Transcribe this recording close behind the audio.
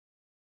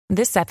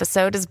This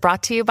episode is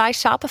brought to you by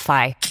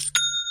Shopify.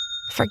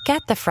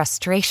 Forget the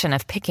frustration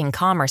of picking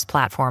commerce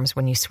platforms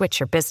when you switch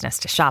your business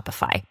to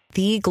Shopify,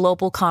 the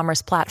global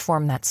commerce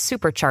platform that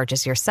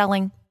supercharges your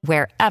selling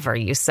wherever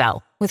you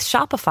sell. With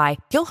Shopify,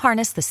 you'll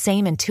harness the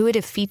same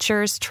intuitive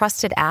features,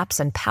 trusted apps,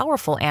 and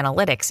powerful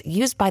analytics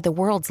used by the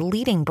world's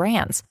leading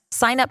brands.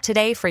 Sign up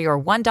today for your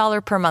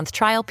 $1 per month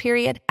trial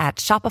period at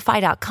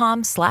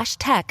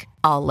shopify.com/tech,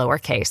 all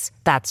lowercase.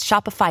 That's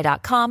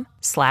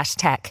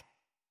shopify.com/tech.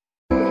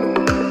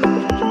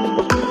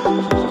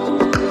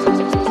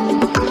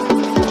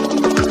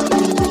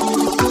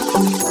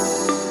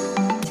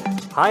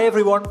 Hi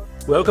everyone,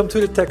 welcome to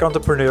the Tech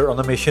Entrepreneur on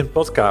a Mission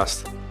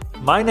podcast.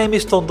 My name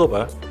is Ton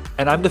Dobbe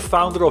and I'm the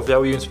founder of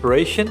Value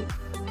Inspiration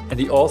and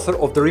the author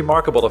of The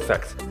Remarkable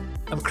Effect.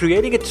 I'm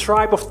creating a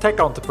tribe of tech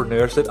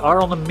entrepreneurs that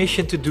are on a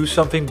mission to do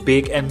something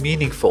big and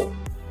meaningful.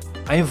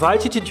 I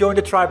invite you to join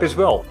the tribe as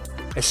well,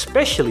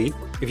 especially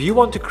if you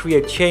want to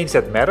create change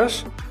that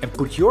matters and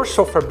put your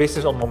software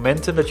business on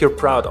momentum that you're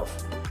proud of.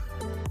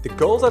 The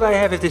goal that I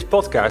have with this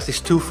podcast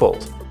is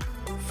twofold.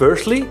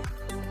 Firstly,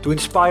 to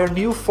inspire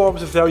new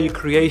forms of value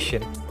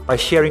creation by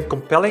sharing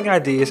compelling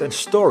ideas and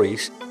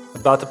stories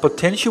about the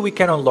potential we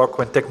can unlock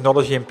when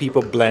technology and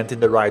people blend in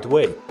the right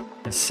way.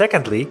 And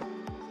secondly,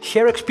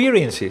 share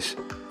experiences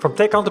from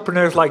tech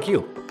entrepreneurs like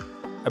you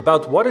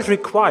about what is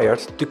required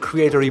to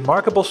create a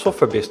remarkable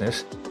software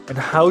business and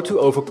how to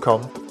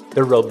overcome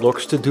the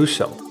roadblocks to do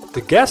so.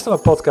 The guest on my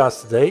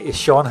podcast today is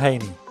Sean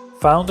Haney,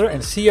 founder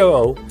and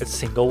COO at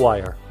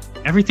SingleWire.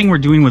 Everything we're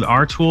doing with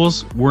our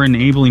tools, we're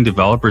enabling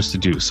developers to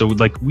do. So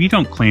we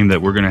don't claim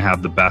that we're going to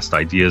have the best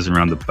ideas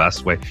around the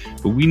best way,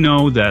 but we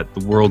know that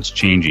the world's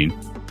changing.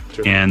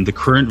 True. And the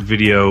current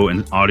video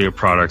and audio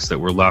products that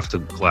we're left to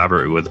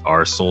collaborate with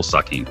are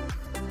soul-sucking.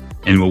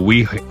 And what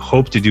we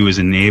hope to do is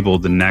enable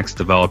the next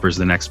developers,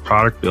 the next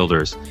product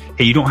builders.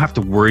 Hey, you don't have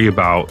to worry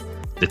about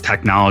the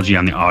technology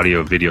on the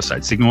audio video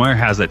side. SingleWire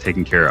has that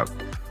taken care of.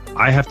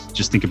 I have to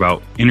just think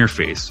about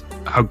interface,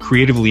 how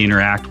creatively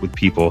interact with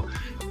people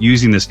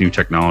using this new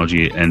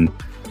technology and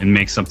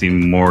make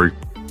something more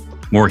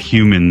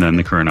human than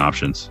the current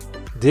options.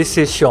 This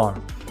is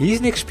Sean. He's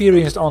an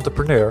experienced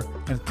entrepreneur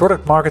and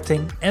product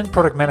marketing and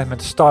product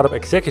management startup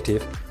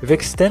executive with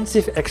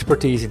extensive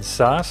expertise in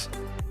SaaS,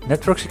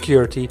 network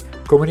security,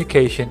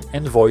 communication,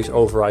 and voice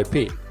over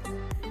IP.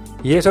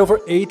 He has over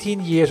 18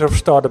 years of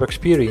startup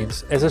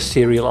experience as a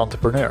serial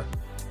entrepreneur.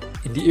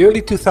 In the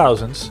early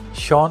 2000s,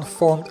 Sean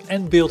formed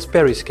and built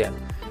Periscan,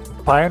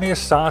 a pioneer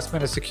SaaS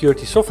managed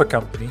security software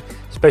company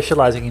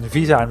specializing in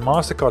Visa and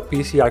MasterCard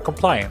PCI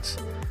compliance.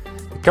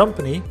 The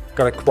company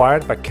got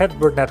acquired by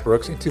Catbird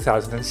Networks in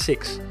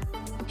 2006.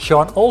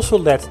 Sean also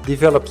led,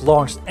 developed,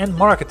 launched and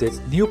marketed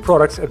new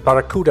products at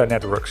Barracuda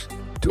Networks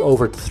to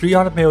over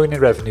 300 million in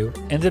revenue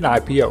and an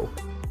IPO.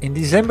 In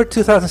December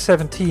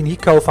 2017, he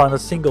co-founded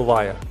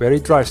SingleWire, where he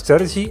drives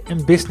strategy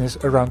and business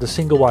around the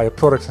SingleWire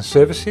products and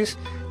services,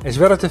 as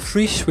well as the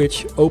free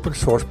switch open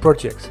source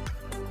project.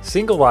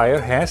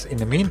 SingleWire has, in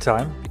the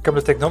meantime, become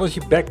the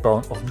technology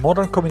backbone of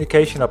modern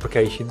communication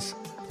applications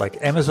like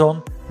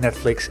Amazon,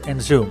 Netflix,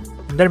 and Zoom.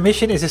 And their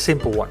mission is a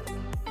simple one: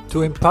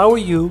 to empower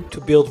you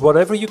to build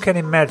whatever you can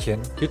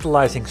imagine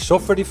utilizing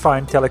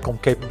software-defined telecom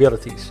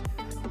capabilities.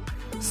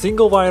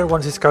 SingleWire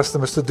wants its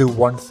customers to do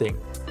one thing: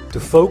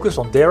 to focus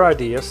on their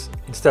ideas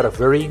instead of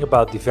worrying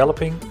about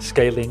developing,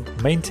 scaling,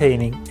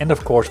 maintaining, and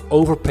of course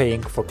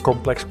overpaying for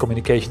complex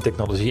communication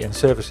technology and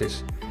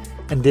services.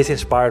 And this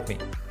inspired me,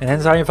 and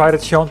hence I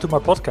invited Sean to my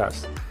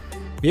podcast.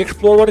 We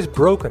explore what is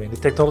broken in the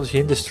technology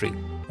industry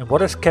and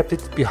what has kept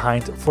it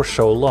behind for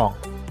so long.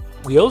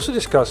 We also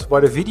discuss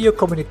why the video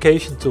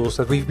communication tools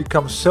that we've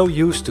become so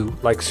used to,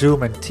 like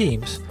Zoom and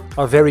Teams,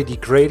 are very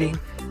degrading,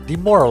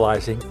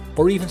 demoralizing,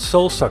 or even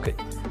soul-sucking.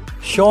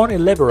 Sean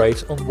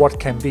elaborates on what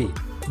can be,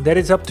 and that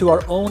it's up to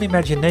our own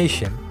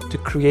imagination to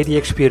create the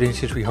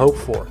experiences we hope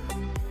for.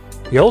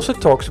 He also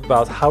talks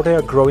about how they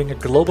are growing a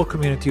global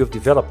community of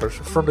developers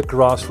from the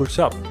grassroots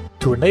up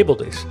to enable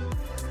this.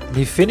 And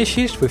he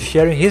finishes with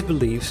sharing his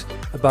beliefs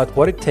about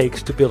what it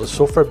takes to build a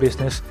software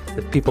business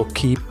that people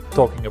keep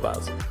talking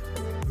about.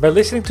 By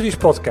listening to this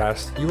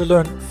podcast, you will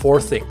learn 4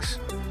 things.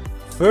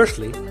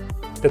 Firstly,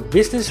 that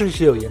business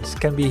resilience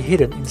can be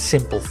hidden in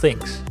simple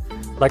things,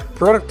 like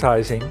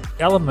productizing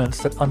elements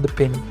that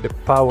underpin the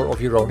power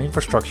of your own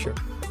infrastructure.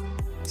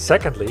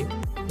 Secondly,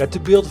 that to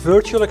build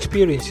virtual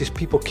experiences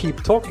people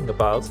keep talking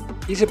about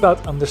is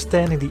about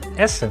understanding the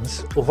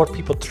essence of what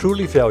people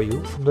truly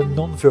value from the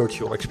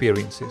non-virtual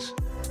experiences.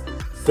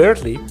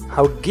 Thirdly,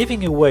 how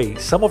giving away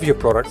some of your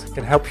product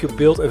can help you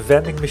build a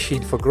vending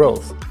machine for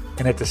growth,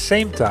 and at the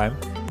same time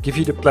give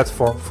you the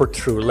platform for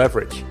true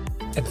leverage.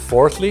 And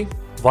fourthly,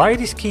 why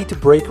it is key to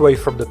break away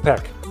from the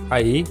pack,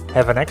 i.e.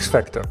 have an X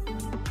factor,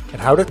 and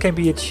how that can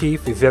be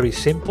achieved with very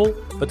simple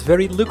but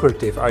very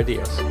lucrative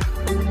ideas.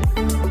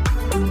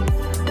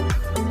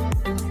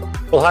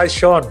 Well, hi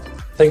Sean.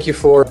 Thank you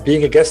for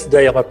being a guest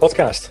today on my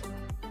podcast.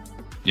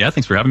 Yeah,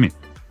 thanks for having me.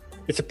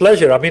 It's a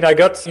pleasure. I mean, I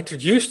got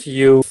introduced to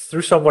you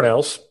through someone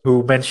else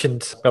who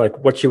mentioned like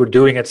what you were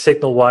doing at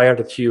SingleWire,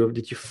 that you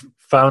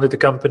founded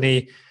the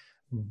company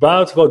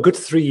about, a good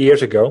 3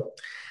 years ago.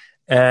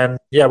 And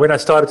when I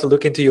started to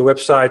look into your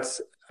website,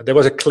 there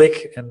was a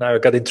click and I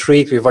got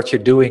intrigued with what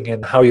you're doing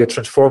and how you're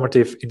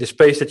transformative in the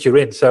space that you're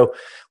in. So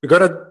we're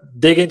going to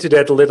dig into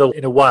that a little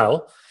in a while.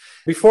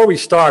 Before we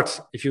start,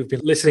 if you've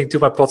been listening to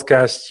my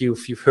podcast,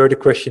 you've heard the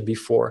question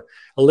before,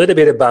 a little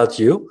bit about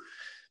you.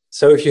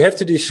 So if you have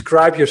to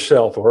describe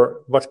yourself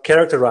or what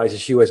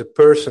characterizes you as a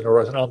person or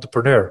as an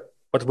entrepreneur,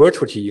 what words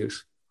would you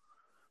use?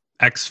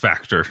 X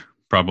Factor,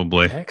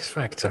 probably. X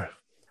Factor.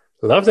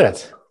 Love that.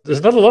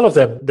 There's not a lot of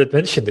them that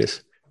mention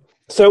this.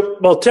 So,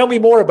 tell me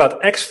more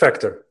about X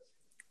Factor.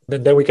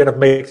 Then we kind of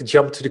make the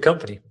jump to the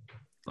company.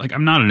 Like,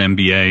 I'm not an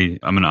MBA.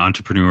 I'm an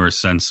entrepreneur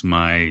since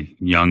my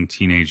young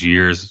teenage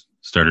years.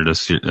 Started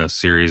a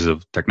series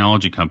of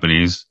technology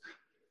companies.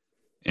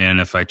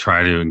 And if I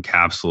try to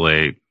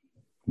encapsulate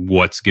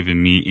what's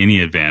given me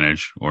any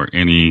advantage or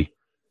any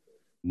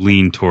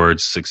lean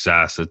towards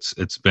success,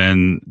 it's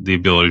been the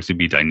ability to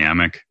be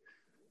dynamic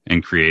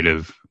and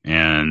creative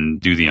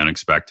and do the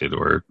unexpected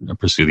or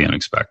pursue the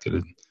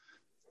unexpected.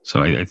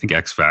 So I think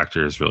X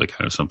Factor is really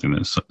kind of something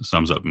that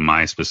sums up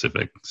my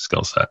specific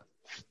skill set.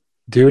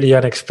 Do the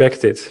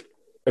unexpected.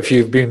 If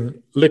you've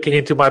been looking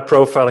into my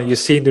profile and you've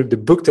seen the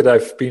book that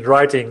I've been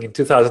writing in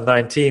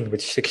 2019,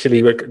 which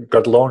actually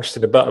got launched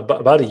in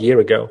about a year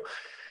ago,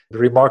 The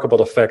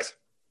Remarkable Effect,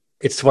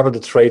 it's one of the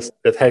traits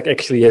that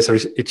actually has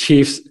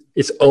achieved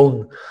its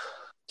own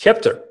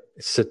chapter.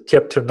 It's a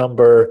chapter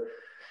number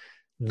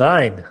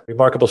 9.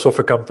 Remarkable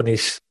software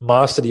companies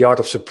master the art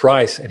of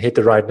surprise and hit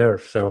the right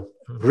nerve. So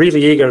I'm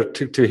really eager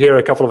to hear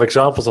a couple of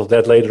examples of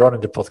that later on in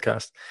the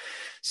podcast.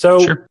 So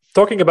sure.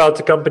 Talking about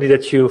the company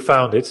that you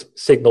founded,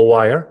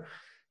 SignalWire,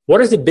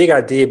 what is the big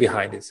idea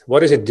behind it?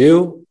 What does it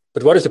do?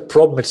 But what is the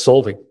problem it's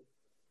solving?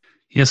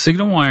 Yeah,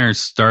 SignalWire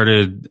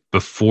started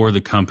before the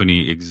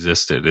company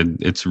existed.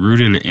 It's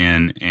rooted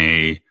in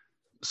a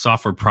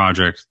software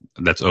project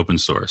that's open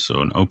source.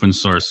 So an open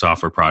source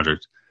software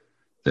project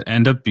that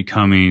ended up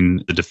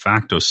becoming the de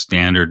facto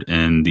standard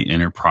in the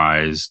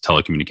enterprise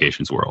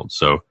telecommunications world.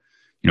 So,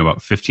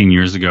 about 15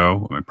 years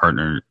ago, my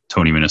partner,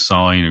 Tony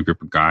Minasali, and a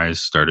group of guys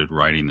started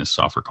writing this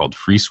software called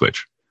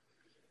FreeSwitch.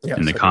 Yes,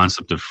 and the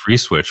concept of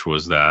FreeSwitch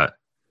was that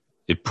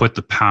it put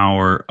the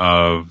power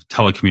of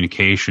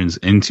telecommunications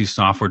into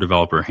software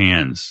developer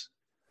hands.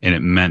 And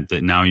it meant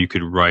that now you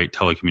could write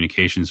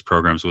telecommunications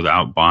programs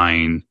without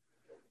buying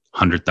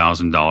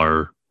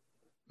 $100,000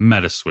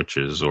 meta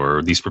switches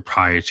or these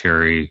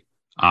proprietary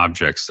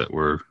objects that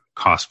were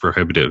cost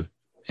prohibitive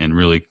and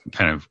really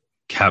kind of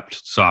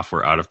kept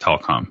software out of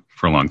telecom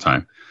for a long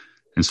time.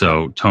 And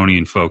so Tony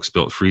and folks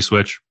built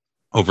FreeSwitch.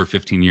 Over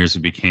 15 years, it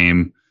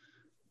became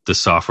the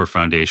software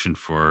foundation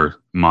for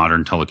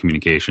modern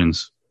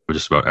telecommunications.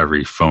 Just about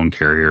every phone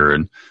carrier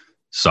and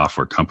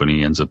software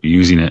company ends up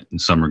using it in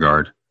some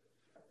regard.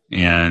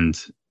 And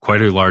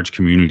quite a large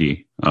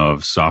community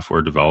of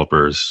software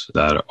developers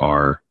that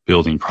are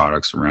building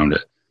products around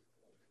it.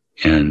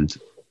 And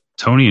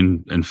Tony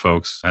and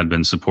folks had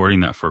been supporting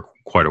that for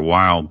quite a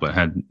while, but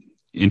had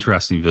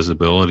interesting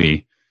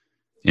visibility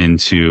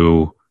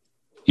into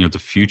the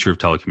future of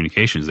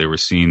telecommunications. They were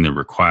seeing the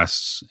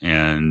requests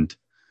and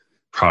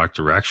product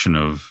direction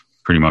of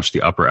pretty much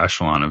the upper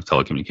echelon of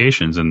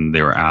telecommunications, and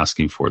they were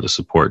asking for the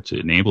support to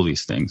enable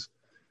these things.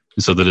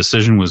 And so the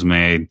decision was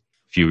made a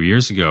few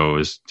years ago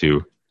is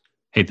to,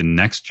 hey, the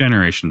next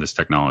generation of this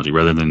technology,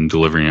 rather than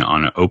delivering it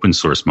on an open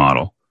source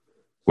model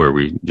where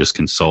we just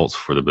consult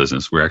for the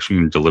business, we're actually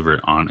going to deliver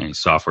it on a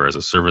software as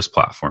a service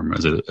platform,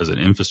 as an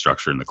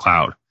infrastructure in the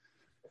cloud.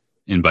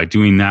 And by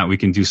doing that, we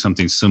can do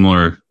something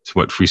similar to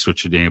what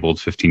FreeSwitch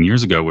enabled 15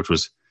 years ago, which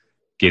was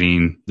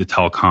getting the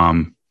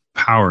telecom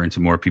power into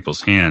more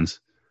people's hands.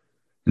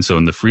 And so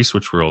in the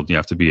FreeSwitch world, you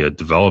have to be a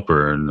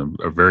developer and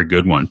a very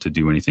good one to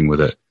do anything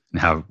with it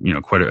and have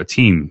quite a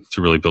team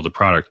to really build a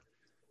product.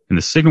 In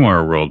the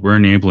SignalWire world, we're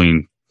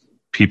enabling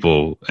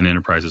people and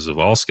enterprises of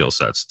all skill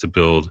sets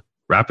to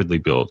rapidly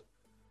build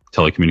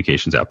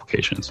telecommunications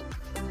applications.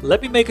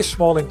 Let me make a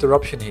small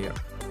interruption here.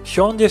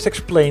 Sean just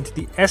explained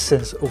the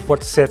essence of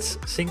what sets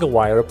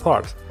SignalWire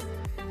apart.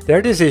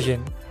 Their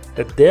decision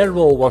that their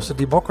role was to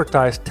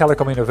democratize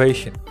telecom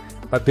innovation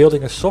by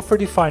building a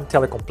software-defined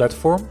telecom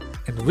platform,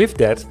 and with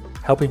that,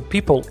 helping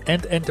people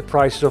and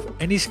enterprises of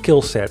any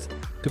skill set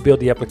to build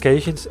the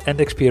applications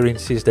and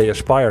experiences they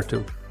aspire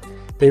to.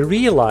 They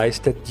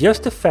realized that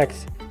just the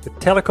fact the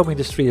telecom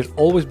industry has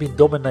always been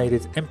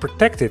dominated and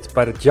protected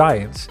by the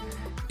giants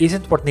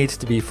isn't what needs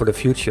to be for the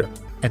future,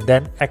 and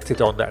then acted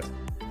on that.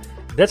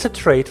 That's a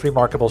trait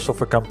remarkable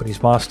software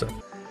companies master.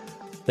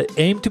 They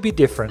aim to be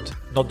different,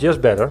 not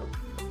just better,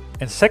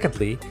 and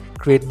secondly,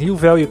 create new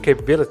value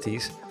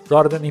capabilities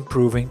rather than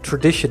improving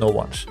traditional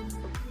ones.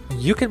 And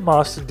you can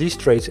master these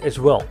traits as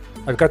well.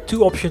 I've got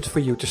 2 options for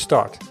you to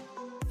start.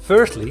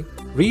 Firstly,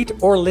 read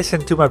or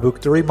listen to my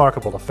book, The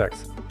Remarkable Effect.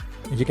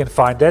 And you can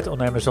find that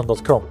on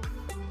Amazon.com.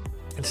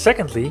 And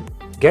secondly,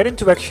 get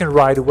into action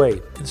right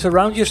away and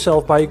surround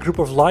yourself by a group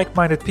of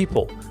like-minded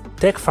people,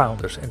 tech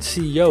founders and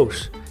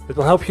CEOs that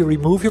will help you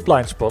remove your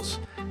blind spots,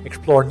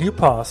 explore new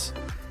paths,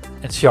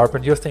 and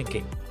sharpen your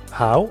thinking.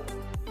 How?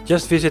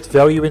 Just visit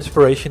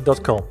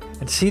valueinspiration.com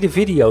and see the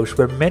videos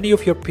where many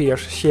of your peers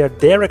share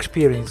their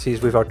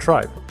experiences with our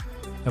tribe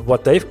and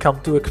what they've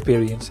come to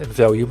experience and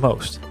value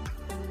most.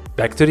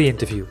 Back to the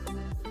interview.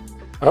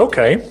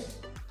 Okay.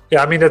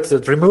 Yeah, I mean,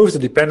 that removes the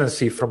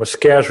dependency from a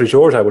scarce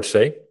resource, I would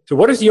say. So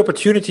what is the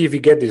opportunity if you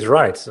get this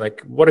right?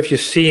 Like, what have you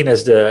seen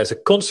as a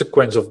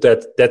consequence of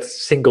that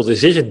single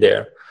decision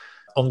there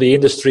on the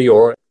industry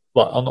or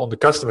on the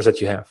customers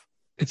that you have?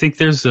 I think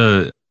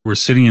we're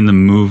sitting in the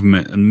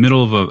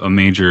middle of a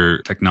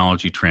major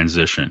technology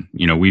transition.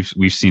 You know,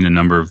 we've seen a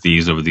number of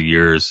these over the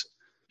years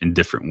in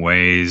different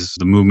ways.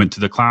 The movement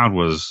to the cloud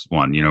was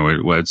one. You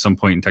know, at some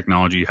point in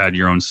technology, you had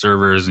your own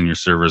servers and your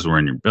servers were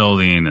in your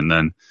building, and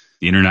then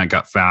the internet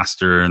got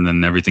faster, and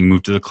then everything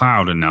moved to the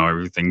cloud, and now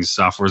everything's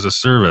software as a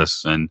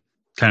service, and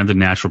kind of the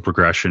natural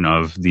progression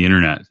of the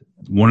internet.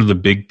 One of the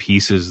big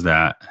pieces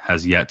that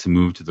has yet to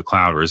move to the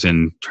cloud or is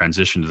in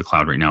transition to the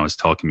cloud right now is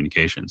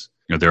telecommunications.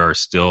 You know, there are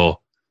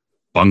still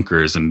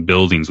bunkers and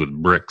buildings with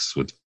bricks,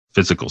 with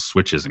physical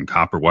switches and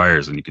copper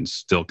wires, and you can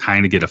still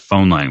kind of get a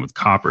phone line with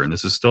copper. And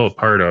this is still a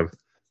part of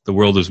the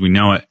world as we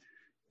know it.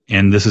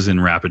 And this is in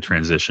rapid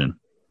transition.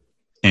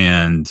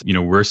 And, you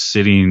know, we're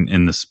sitting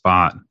in the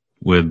spot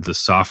with the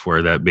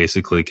software that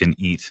basically can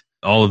eat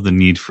all of the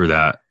need for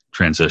that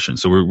transition.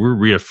 So we're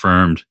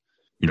reaffirmed,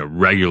 you know,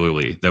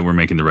 regularly that we're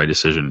making the right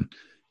decision.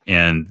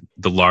 And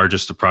the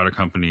largest of product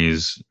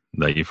companies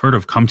that you've heard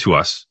of come to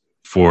us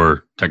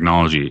for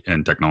technology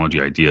and technology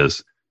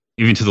ideas,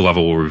 even to the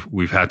level where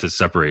we've had to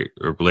separate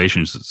our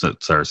relations.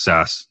 Our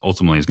SaaS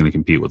ultimately is going to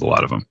compete with a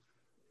lot of them.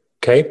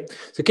 Okay.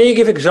 So can you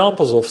give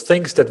examples of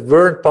things that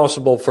weren't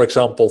possible, for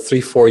example,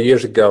 3-4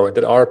 years ago and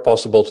that are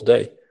possible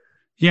today?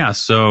 Yeah.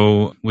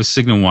 So with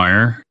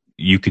SignalWire,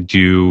 you could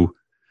do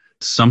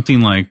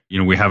something like, you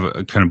know, we have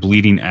a kind of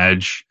bleeding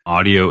edge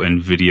audio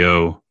and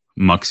video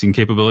muxing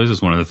capabilities.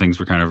 Is one of the things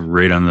we're kind of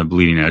right on the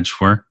bleeding edge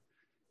for.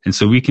 And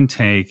so we can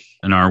take,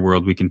 in our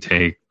world,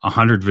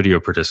 100 video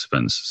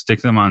participants,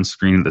 stick them on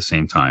screen at the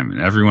same time, and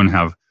everyone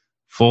have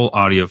full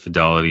audio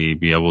fidelity,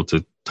 be able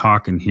to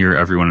talk and hear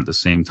everyone at the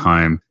same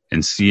time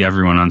and see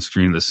everyone on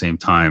screen at the same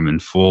time in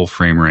full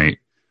frame rate.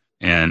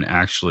 And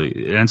actually,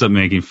 it ends up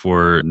making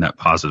for a net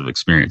positive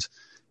experience.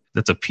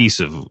 That's a piece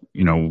of,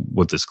 you know,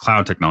 what this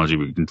cloud technology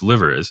we can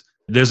deliver is.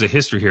 There's a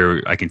history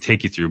here I can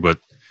take you through, but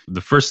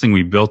the first thing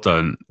we built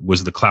on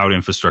was the cloud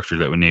infrastructure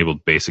that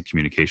enabled basic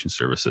communication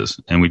services.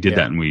 And we did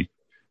that, and we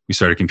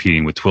started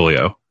competing with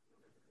Twilio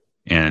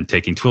and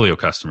taking Twilio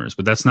customers.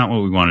 But that's not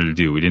what we wanted to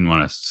do. We didn't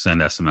want to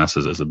send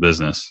SMSs as a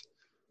business.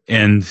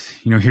 And,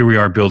 you know, here we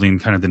are building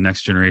kind of the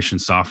next generation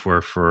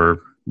software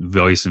for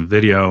voice and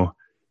video,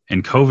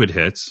 and COVID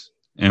hits.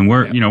 And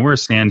we're a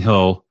Sand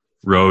Hill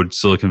Road,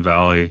 Silicon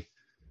Valley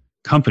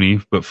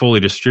company, but fully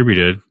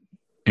distributed.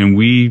 And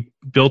we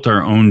built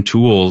our own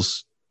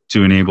tools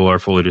to enable our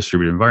fully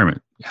distributed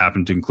environment. It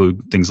happened to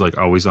include things like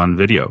always on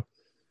video.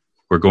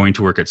 We're going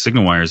to work at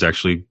SignalWire is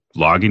actually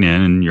logging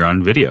in and you're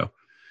on video,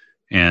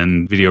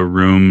 and video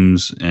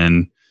rooms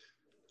and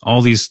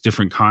all these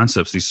different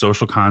concepts, these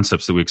social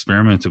concepts that we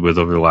experimented with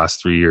over the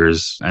last 3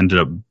 years ended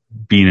up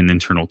being an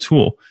internal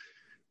tool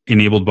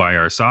enabled by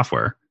our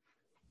software.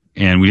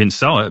 And we didn't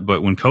sell it,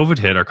 but when COVID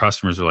hit, our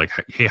customers were like,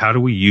 hey, how do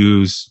we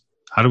use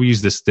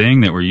this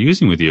thing that we're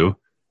using with you?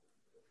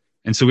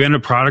 And so we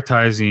ended up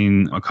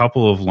productizing a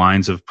couple of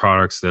lines of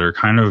products that are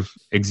kind of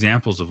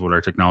examples of what our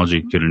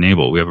technology could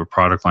enable. We have a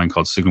product line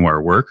called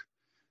SignalWire Work,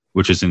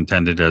 which is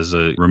intended as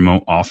a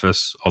remote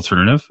office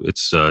alternative.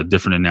 It's a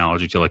different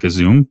analogy to like a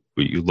Zoom,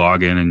 but you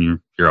log in and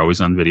you're always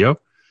on video.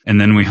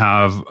 And then we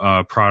have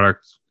a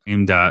product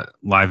aimed at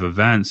live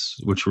events,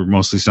 which we're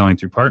mostly selling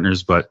through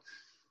partners, but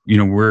you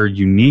know, we're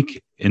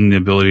unique in the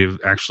ability to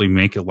actually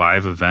make a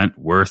live event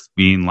worth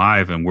being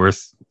live and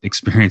worth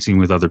experiencing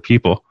with other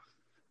people,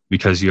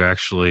 because you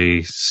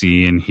actually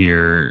see and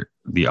hear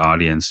the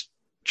audience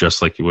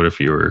just like you would if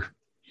you were,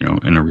 you know,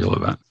 in a real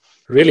event.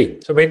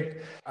 Really? So, I mean,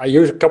 I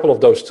use a couple of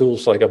those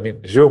tools, like,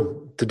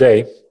 Zoom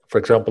today, for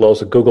example,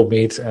 also Google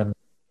Meet and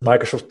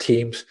Microsoft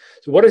Teams.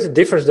 So what is the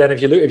difference then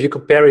if you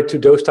compare it to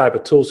those type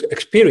of tools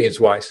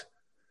experience-wise?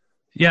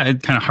 Yeah,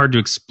 it's kind of hard to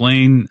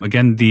explain.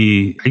 Again,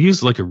 I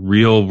use like a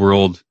real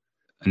world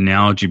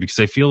analogy because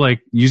I feel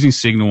like using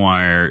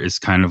SignalWire is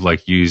kind of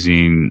like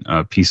using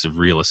a piece of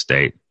real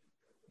estate.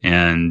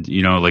 And,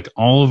 you know, like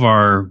all of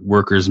our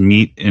workers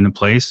meet in a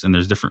place and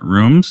there's different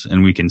rooms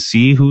and we can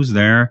see who's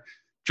there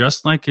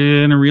just like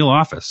in a real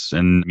office.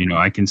 And, you know,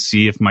 I can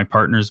see if my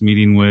partner's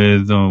meeting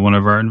with one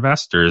of our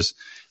investors.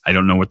 I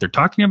don't know what they're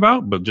talking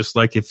about, but just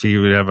like if he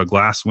would have a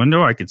glass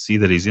window, I could see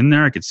that he's in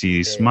there. I could see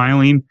he's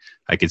smiling.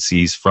 I could see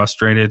he's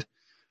frustrated.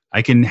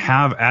 I can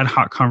have ad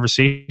hoc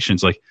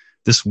conversations like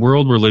this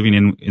world we're living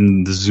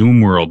in the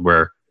Zoom world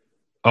where,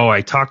 oh,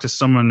 I talked to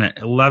someone at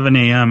 11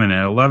 a.m. and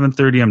at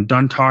 11:30 I'm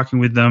done talking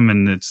with them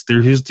and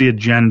here's the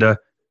agenda.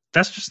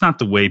 That's just not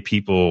the way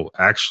people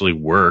actually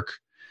work.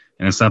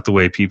 And it's not the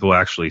way people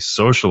actually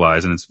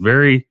socialize. And it's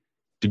very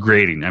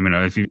degrading. I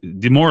mean,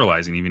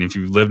 demoralizing, even if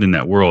you've lived in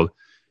that world.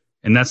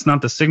 And that's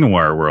not the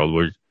SignalWire world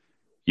where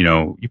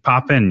You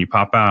pop in, you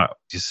pop out,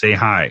 you say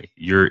hi.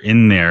 You're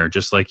in there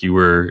just like you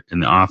were in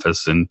the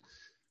office. And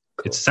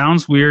It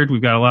sounds weird.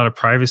 We've got a lot of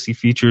privacy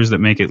features that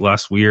make it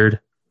less weird,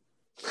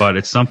 but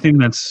it's something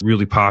that's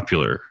really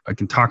popular. I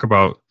can talk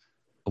about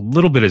a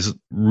little bit as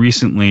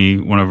recently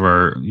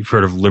you've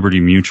heard of Liberty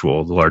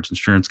Mutual, the large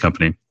insurance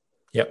company.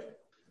 Yep.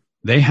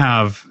 They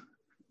have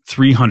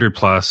 300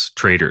 plus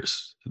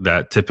traders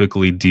that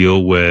typically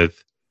deal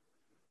with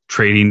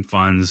trading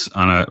funds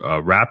on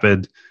a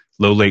rapid,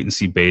 low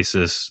latency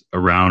basis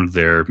around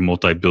their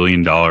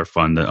multi-billion-dollar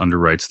fund that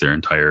underwrites their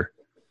entire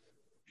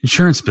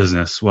insurance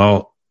business.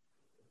 Well,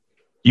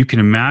 you can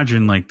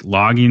imagine like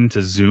logging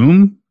to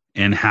Zoom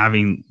and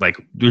having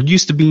they're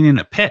used to being in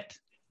a pit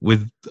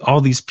with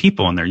all these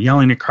people and they're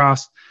yelling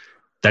across.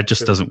 That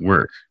just doesn't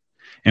work.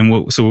 And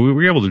what we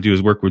were able to do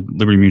is work with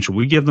Liberty Mutual.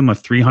 We give them a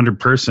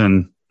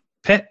 300-person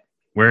pit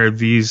where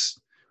these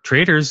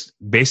traders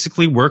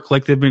basically work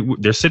like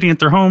they're sitting at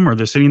their home or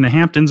they're sitting in the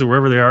Hamptons or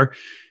wherever they are,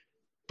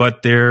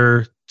 but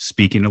they're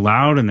speaking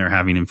aloud and they're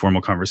having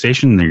informal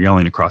conversation and they're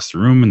yelling across the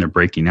room and they're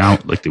breaking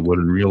out like they would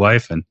in real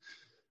life. And,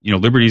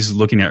 Liberty's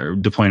looking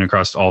at deploying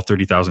across all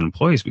 30,000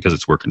 employees because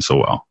it's working so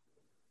well.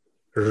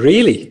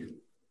 Really?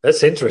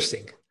 That's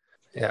interesting.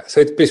 Yeah, so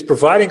it is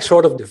providing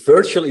sort of the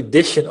virtual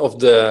edition of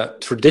the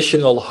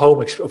traditional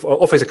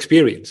office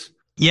experience.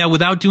 Yeah,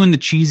 without doing the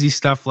cheesy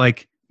stuff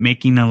like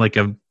making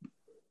a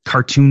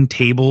cartoon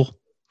table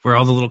where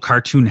all the little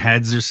cartoon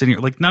heads are sitting.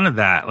 Like none of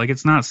that. Like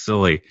it's not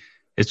silly.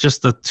 It's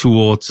just a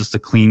tool. It's just a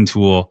clean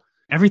tool.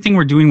 Everything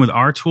we're doing with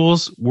our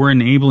tools, we're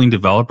enabling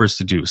developers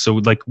to do. So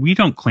we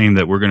don't claim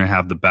that we're going to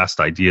have the best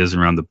ideas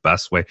around the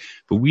best way,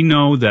 but we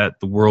know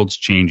that the world's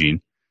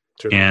changing.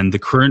 True. And the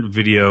current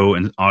video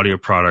and audio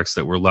products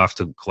that we're left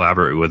to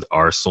collaborate with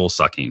are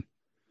soul-sucking.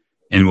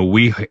 And what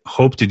we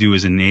hope to do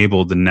is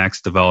enable the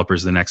next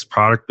developers, the next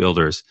product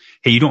builders.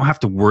 Hey, you don't have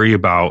to worry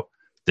about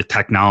the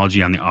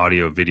technology on the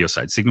audio video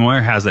side.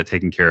 SignalWire has that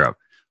taken care of.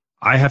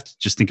 I have to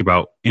just think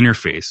about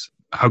interface,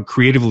 how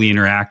creatively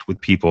interact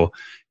with people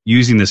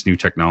using this new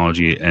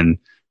technology and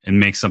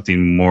make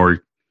something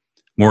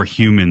more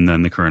human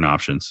than the current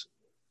options.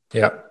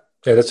 Yeah,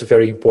 that's a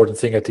very important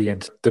thing at the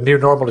end. The new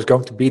normal is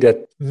going to be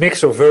that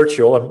mix of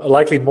virtual and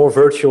likely more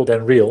virtual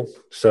than real.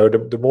 So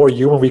the more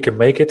human we can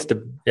make it,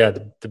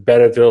 the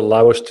better it will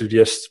allow us to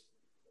just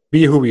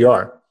be who we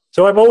are.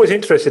 So I'm always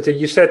interested in,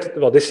 you said,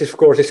 well, this is, of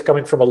course, is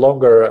coming from a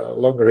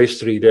longer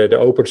history, the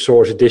open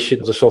source edition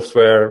of the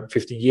software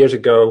 15 years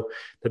ago,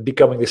 that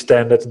becoming the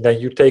standard, and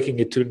then you taking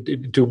it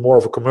to more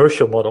of a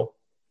commercial model.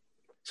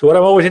 So what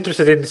I'm always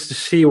interested in is to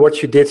see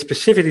what you did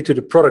specifically to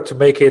the product to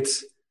make it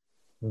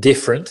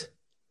different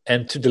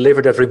and to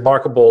deliver that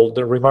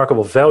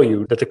remarkable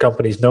value that the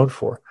company is known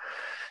for.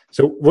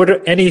 So were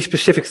there any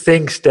specific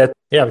things that,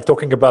 I'm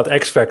talking about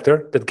X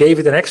Factor, that gave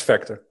it an X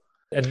Factor?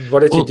 And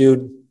what did you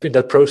do in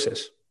that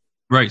process?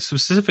 Right. So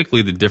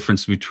specifically the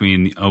difference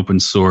between the open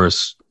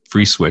source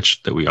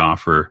FreeSwitch that we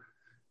offer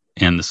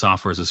and the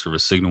software as a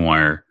service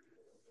SignalWire,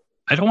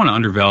 I don't want to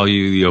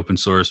undervalue the open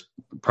source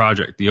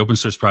project. The open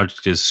source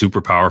project is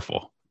super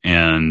powerful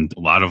and a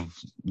lot of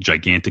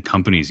gigantic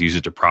companies use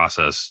it to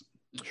process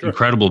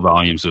incredible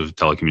volumes of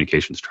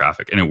telecommunications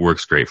traffic, and it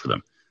works great for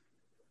them.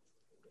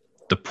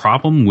 The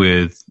problem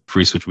with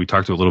FreeSwitch, we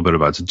talked a little bit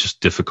about, it's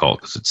just difficult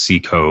because it's C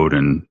code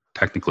and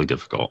technically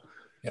difficult.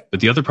 Yeah.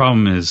 But the other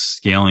problem is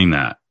scaling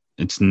that.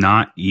 It's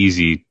not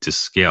easy to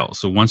scale.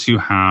 So once you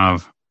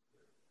have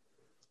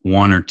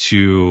one or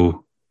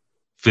two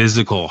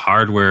physical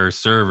hardware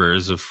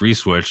servers of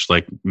FreeSwitch,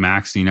 like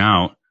maxing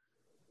out,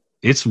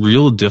 it's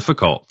real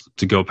difficult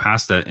to go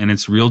past that. And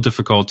it's real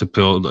difficult to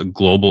build a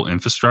global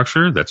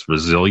infrastructure that's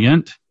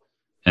resilient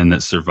and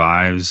that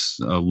survives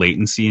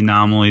latency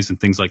anomalies and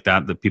things like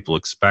that people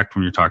expect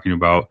when you're talking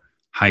about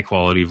high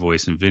quality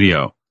voice and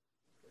video.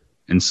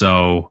 And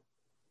so,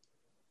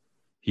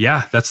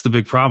 yeah, that's the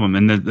big problem.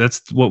 And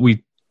that's what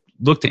we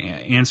look to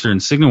answer in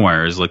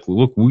SignalWire is like,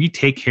 look, we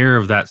take care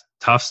of that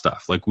tough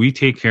stuff. Like we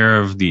take care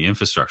of the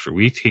infrastructure.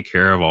 We take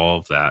care of all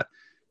of that.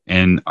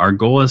 And our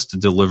goal is to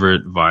deliver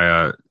it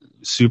via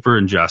super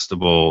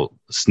ingestible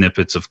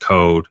snippets of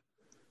code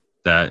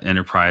that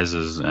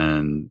enterprises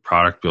and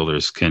product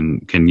builders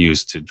can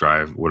use to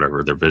drive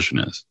whatever their vision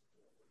is.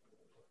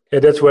 Yeah,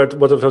 that's what's on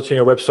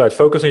your website.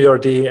 Focus on your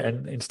R&D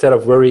and instead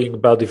of worrying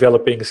about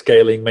developing,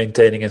 scaling,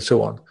 maintaining, and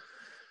so on.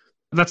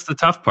 That's the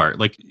tough part.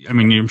 Like, I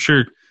mean, I'm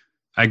sure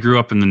I grew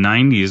up in the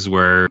 90s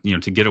where,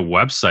 to get a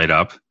website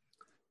up,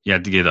 you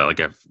had to get a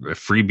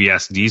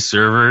FreeBSD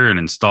server and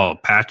install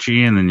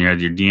Apache, and then you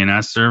had your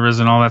DNS servers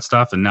and all that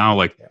stuff. And now,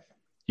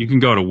 you can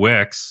go to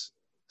Wix,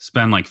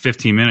 spend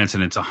 15 minutes,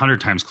 and it's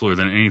 100 times cooler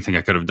than anything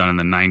I could have done in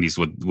the 90s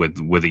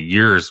with a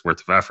year's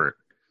worth of effort.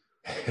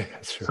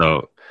 That's true.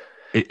 So,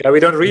 we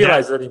don't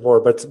realize it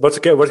anymore. But what's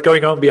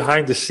going on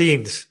behind the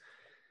scenes?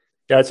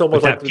 Yeah, it's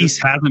almost that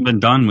piece hasn't been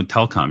done with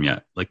telecom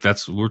yet.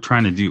 That's what we're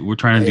trying to do. We're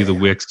trying to do the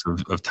Wix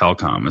of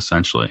telecom,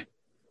 essentially.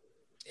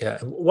 Yeah.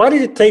 Why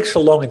did it take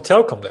so long in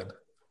telecom then?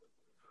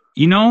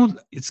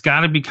 It's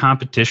got to be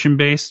competition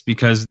based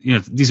because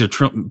these are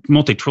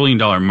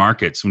multi-trillion-dollar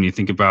markets. When you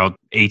think about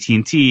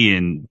AT&T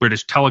and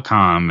British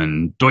Telecom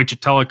and Deutsche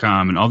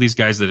Telekom and all these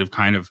guys that have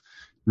kind of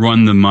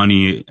run the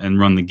money and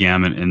run the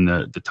gamut in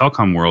the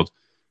telecom world,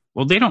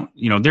 well, they don't.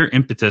 Their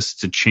impetus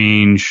to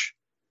change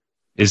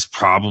is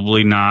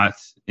probably not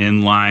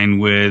in line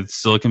with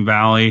Silicon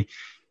Valley.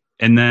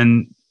 And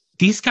then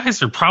these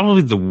guys are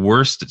probably the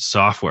worst at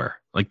software.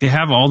 Like, they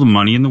have all the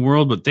money in the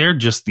world, but they're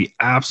just the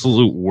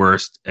absolute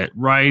worst at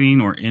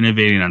writing or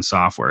innovating on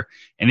software.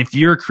 And if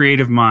you're a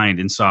creative mind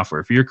in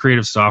software, if you're a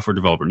creative software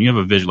developer and you have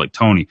a vision like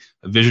Tony,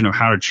 a vision of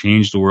how to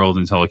change the world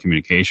in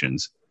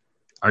telecommunications,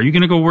 are you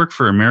going to go work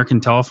for American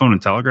Telephone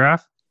and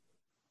Telegraph?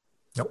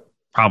 Nope.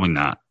 Probably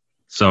not.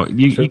 So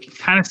you can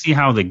kind of see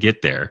how they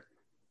get there.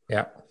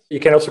 Yeah.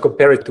 You can also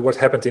compare it to what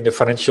happened in the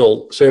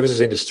financial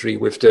services industry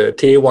with the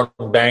tier one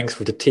banks,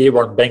 with the tier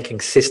one banking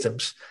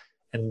systems.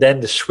 And then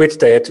the switch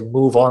they had to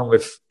move on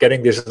with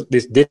getting this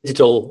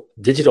digital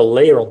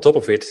layer on top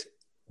of it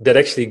that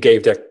actually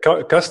gave their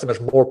customers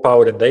more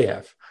power than they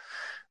have.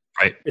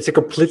 Right. It's a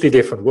completely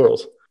different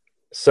world.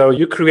 So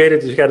you got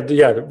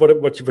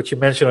what you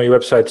mentioned on your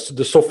website,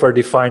 the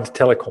software-defined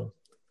telecom,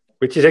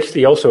 which is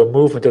actually also a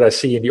movement that I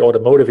see in the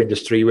automotive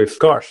industry with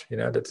cars.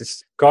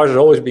 Cars have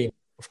always been,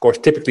 of course,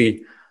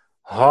 typically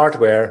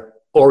hardware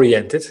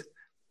oriented.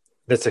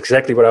 That's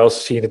exactly what I also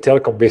see in the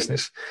telecom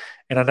business,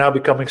 and are now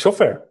becoming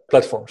software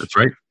platforms. That's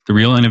right. The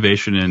real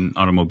innovation in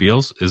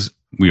automobiles is,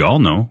 we all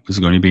know, is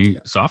going to be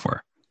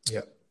software.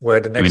 Yeah. Where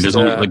the next, there's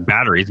only like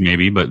batteries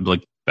maybe, but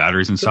like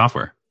batteries and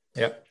software.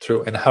 Yeah,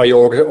 true. And how you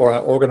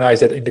organize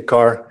that in the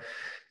car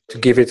to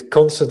give it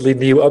constantly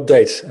new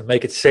updates and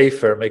make it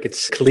safer, make it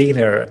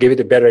cleaner, give it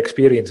a better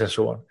experience and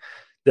so on.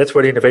 That's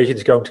where the innovation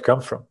is going to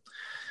come from.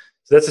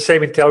 So that's the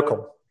same in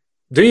telecom.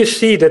 Do you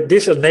see that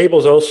this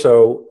enables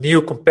also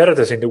new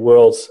competitors in the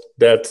world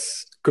that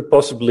could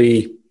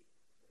possibly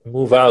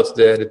move out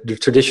the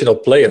traditional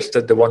players,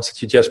 the ones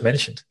that you just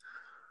mentioned?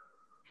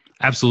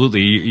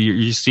 Absolutely.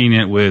 You're seeing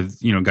it with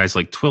guys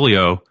like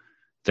Twilio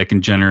that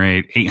can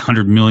generate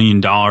 $800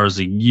 million a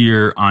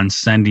year on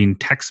sending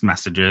text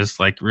messages.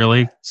 Like,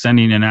 really?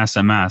 Sending an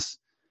SMS.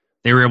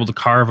 They were able to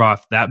carve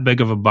off that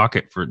big of a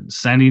bucket for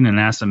sending an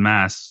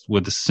SMS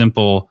with a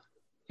simple...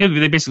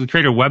 They basically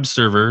create a web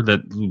server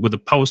that with a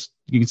post,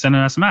 you can send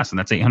an SMS, and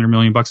that's $800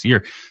 million a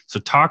year. So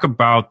talk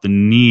about the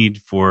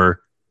need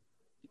for,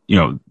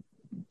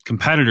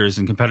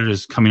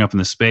 competitors coming up in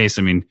the space.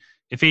 I mean,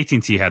 if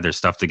AT&T had their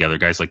stuff together,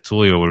 guys like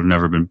Twilio would have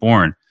never been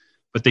born,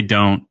 but they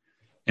don't.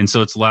 And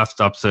so it's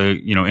left up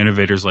to,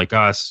 innovators like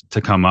us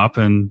to come up,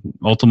 and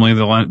ultimately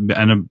they'll end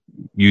up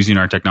using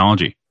our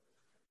technology.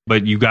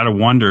 But you got to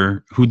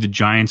wonder who the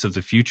giants of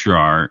the future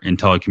are in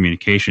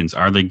telecommunications.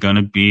 Are they going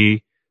to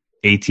be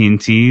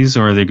AT&Ts,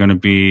 or are they going to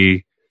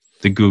be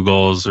the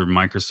Googles or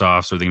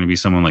Microsofts, or are they going to be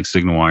someone like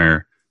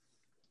SignalWire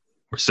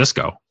or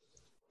Cisco?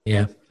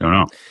 Yeah. I don't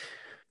know.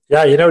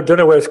 Yeah, don't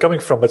know where it's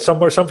coming from, but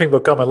something will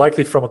come, and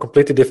likely from a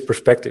completely different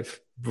perspective,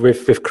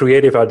 with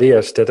creative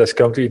ideas that is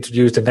going to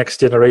introduce the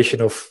next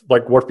generation of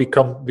like what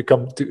going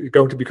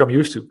to become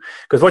used to.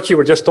 Because what you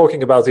were just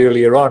talking about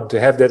earlier on, to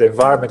have that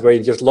environment where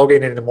you just log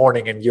in the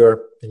morning and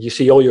you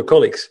see all your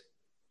colleagues,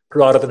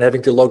 rather than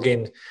having to log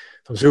in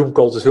from Zoom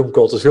call to Zoom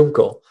call to Zoom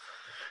call.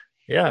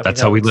 Yeah,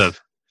 that's how we live.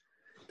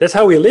 That's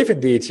how we live,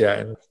 indeed. Yeah,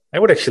 and I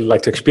would actually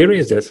like to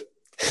experience that.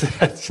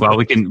 Well,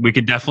 we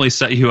could definitely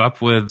set you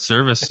up with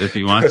service if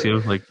you want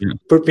to. Like,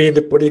 put me in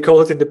the, what do you call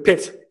it, in the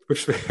pit?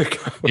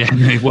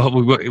 Yeah.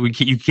 Well,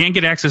 you can't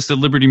get access to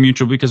Liberty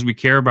Mutual because we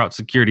care about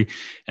security.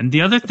 And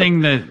the other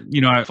thing that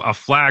I'll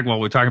flag while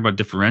we're talking about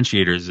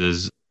differentiators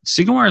is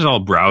SignalWire is all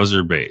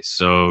browser based,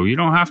 so you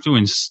don't have to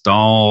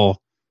install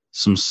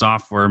some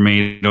software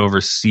made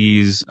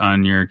overseas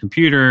on your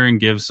computer and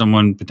give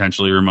someone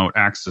potentially remote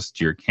access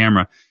to your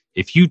camera.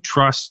 If you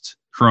trust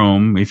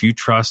Chrome, if you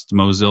trust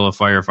Mozilla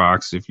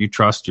Firefox, if you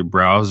trust your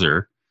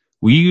browser,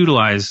 we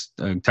utilize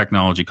a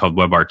technology called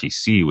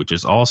WebRTC, which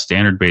is all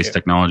standard-based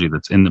technology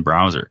that's in the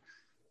browser.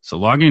 So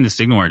logging into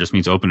SignalWire just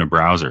means open a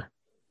browser.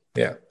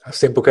 Yeah, how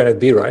simple can it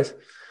be, right?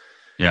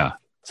 Yeah.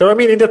 So,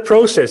 in that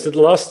process, the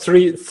last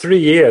three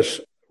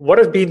years, what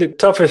has been the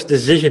toughest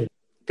decision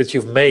that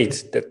you've made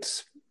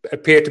that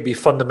appeared to be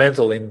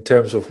fundamental in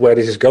terms of where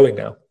this is going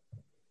now?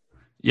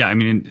 Yeah,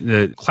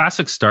 the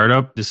classic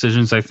startup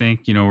decisions, I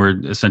think,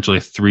 we're essentially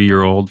a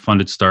 3-year-old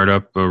funded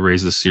startup,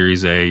 raised a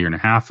Series A year and a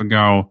half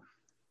ago,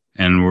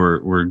 and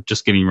we're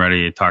just getting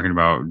ready, talking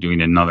about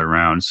doing another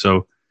round.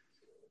 So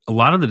a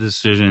lot of the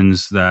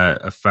decisions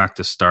that affect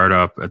a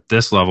startup at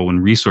this level,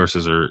 when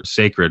resources are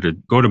sacred, are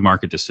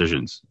go-to-market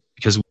decisions,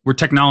 because we're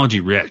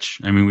technology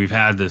rich.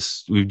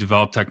 We've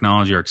developed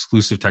technology, our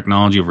exclusive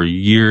technology over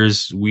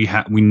years. We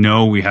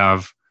know we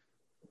have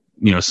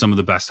some of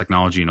the best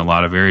technology in a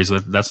lot of areas.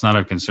 That's not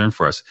a concern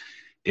for us.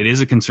 It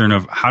is a concern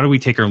of how do we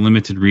take our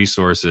limited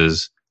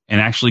resources and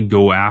actually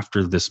go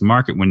after this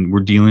market when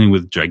we're dealing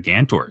with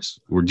gigantors.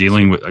 We're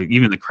dealing with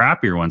even the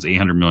crappier ones,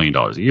 $800 million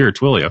a year,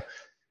 Twilio.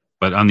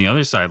 But on the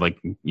other side, like,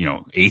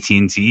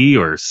 AT&T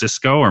or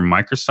Cisco or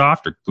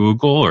Microsoft or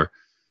Google or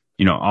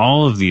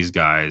all of these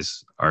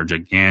guys are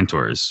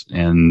gigantors,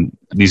 and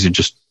these are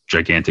just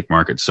gigantic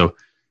markets. So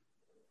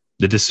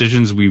the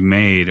decisions we've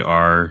made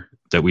are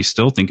that we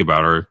still think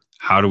about are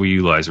how do we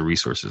utilize our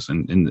resources,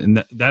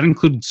 and that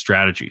includes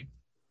strategy.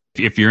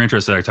 If you're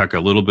interested, I talk a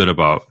little bit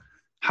about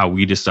how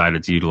we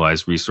decided to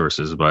utilize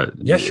resources, but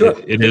yeah, sure.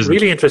 It is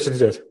really interesting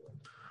to it.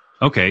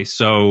 Okay,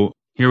 so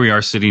here we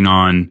are sitting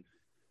on,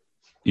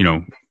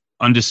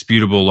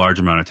 undisputable large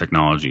amount of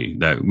technology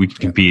that we can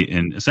compete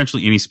in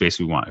essentially any space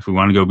we want. If we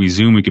want to go be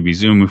Zoom, we could be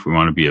Zoom. If we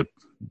want to be a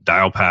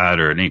dial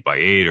pad or an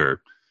 8x8,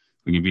 or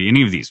we can be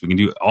any of these. We can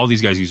do, all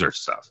these guys use our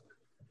stuff.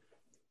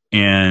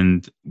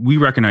 And we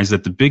recognize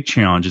that the big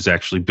challenge is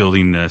actually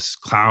building this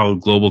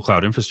global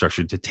cloud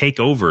infrastructure to take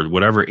over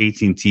whatever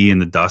AT&T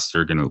and the dust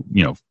are going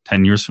to,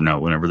 10 years from now,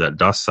 whenever that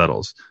dust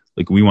settles.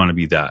 Like, we want to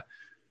be that.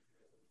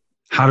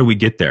 How do we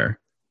get there?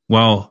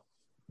 Well,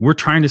 we're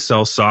trying to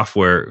sell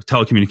software,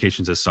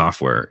 telecommunications as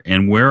software.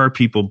 And where are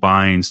people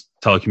buying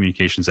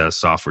telecommunications as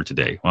software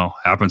today? Well,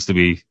 happens to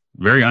be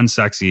very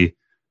unsexy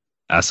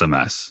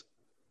SMS.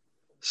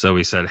 So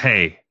we said,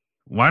 hey,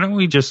 why don't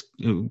we just,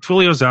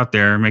 Twilio's out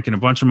there making a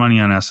bunch of money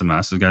on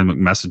SMS. These guys make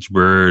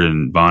MessageBird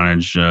and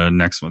Vonage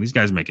next month. These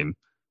guys making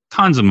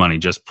tons of money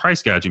just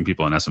price gouging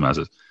people on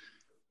SMSs.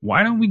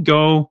 Why don't we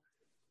go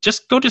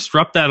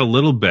disrupt that a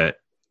little bit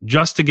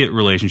just to get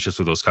relationships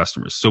with those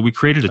customers? So we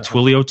created a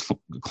Twilio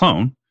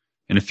clone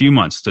in a few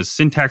months, the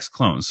syntax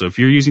clone. So if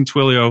you're using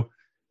Twilio,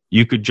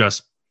 you could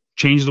just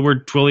change the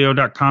word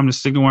Twilio.com to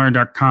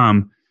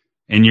Signalwire.com,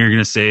 and you're going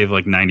to save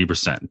like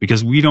 90%,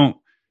 because we don't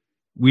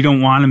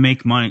want to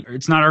make money.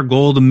 It's not our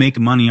goal to make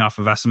money off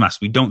of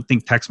SMS. We don't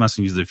think text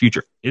messaging is the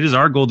future. It is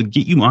our goal to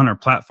get you on our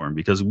platform,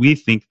 because we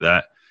think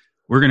that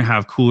we're going to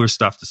have cooler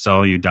stuff to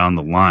sell you down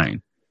the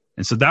line.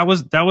 And so that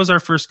was our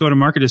first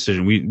go-to-market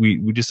decision.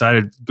 We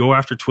decided to go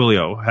after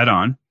Twilio head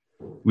on.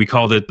 We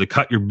called it the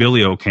Cut Your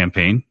Billio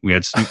campaign. We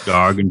had Snoop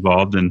Dogg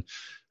involved, and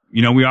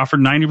we offered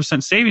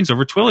 90% savings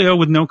over Twilio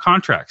with no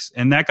contracts.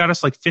 And that got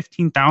us like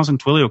 15,000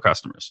 Twilio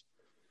customers.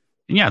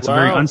 And yeah, it's a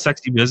very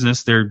unsexy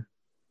business. They're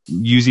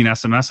using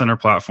SMS on our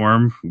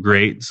platform.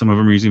 Great. Some of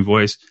them are using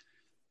voice.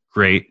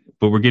 Great.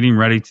 But we're getting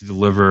ready to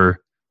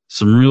deliver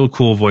some real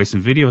cool voice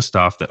and video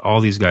stuff that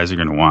all these guys are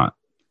going to want.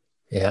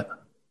 Yeah.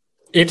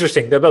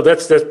 Interesting. Well,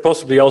 that's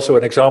possibly also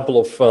an example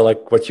of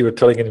like what you were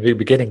telling in the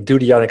beginning, do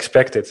the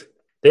unexpected.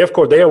 They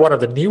are one of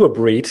the newer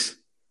breeds,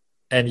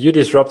 and you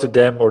disrupted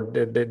them or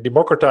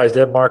democratized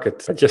their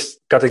market by just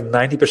cutting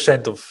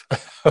 90% of.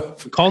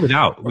 We called it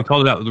out.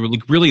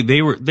 Like, really,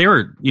 they were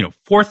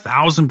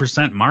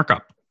 4,000%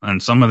 markup on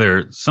some of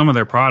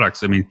their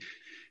products. I mean,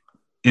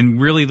 and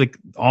really, like,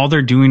 all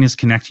they're doing is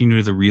connecting you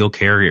to the real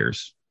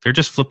carriers. They're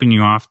just flipping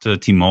you off to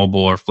T-Mobile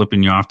or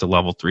flipping you off to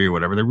Level 3 or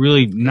whatever. They're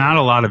really not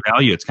a lot of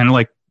value. It's kind of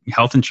like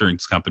health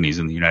insurance companies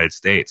in the United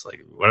States.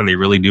 Like, what are they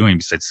really doing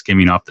besides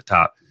skimming off the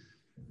top?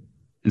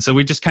 And so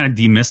we just kind of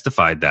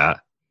demystified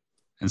that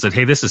and said,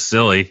 hey, this is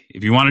silly.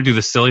 If you want to do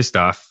the silly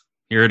stuff,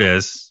 here it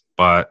is.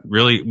 But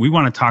really, we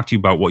want to talk to you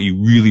about what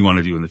you really want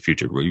to do in the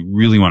future, what you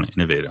really want to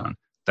innovate on.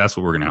 That's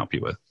what we're going to help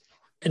you with.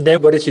 And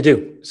then what did you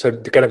do? So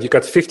you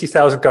got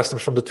 50,000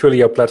 customers from the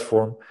Twilio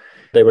platform.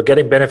 They were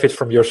getting benefits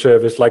from your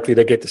service. Likely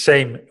they get the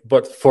same,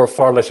 but for a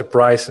far lesser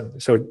price.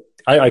 And so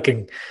I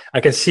can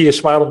see a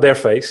smile on their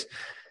face.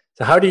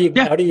 So how do you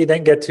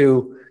then get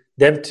to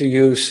them to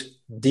use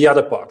the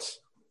other parts?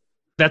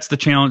 That's the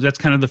challenge. That's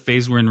kind of the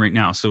phase we're in right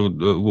now. So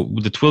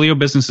the Twilio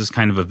business is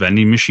kind of a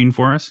vending machine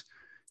for us.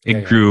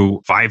 It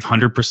grew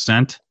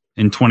 500%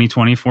 in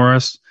 2020 for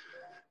us.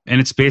 And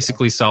it's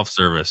basically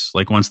self-service.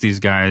 Like, once these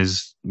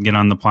guys get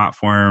on the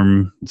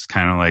platform, it's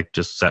kind of like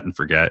just set and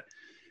forget.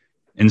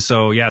 And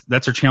so, yeah,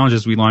 that's our challenge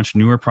as we launch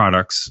newer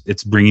products.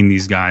 It's bringing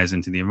these guys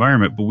into the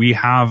environment. But we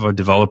have a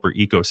developer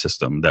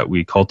ecosystem that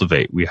we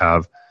cultivate. We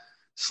have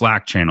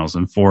Slack channels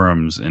and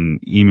forums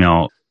and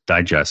email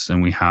digests,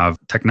 and we have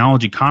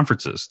technology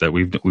conferences that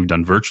we've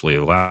done virtually.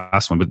 The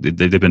last one, but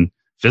they've been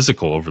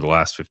physical over the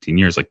last 15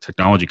 years, like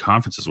technology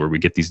conferences where we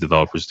get these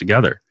developers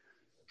together.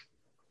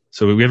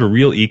 So we have a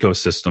real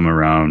ecosystem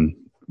around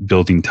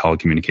building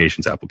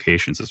telecommunications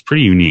applications. It's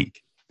pretty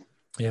unique.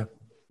 Yeah.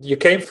 You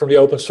came from the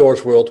open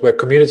source world, where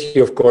community,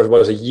 of course,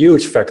 was a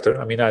huge factor.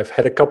 I mean, I've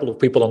had a couple of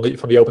people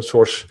from the open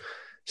source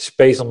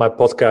space on my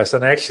podcast,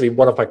 and actually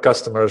one of my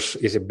customers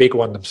is a big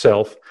one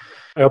themselves.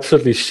 I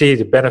absolutely see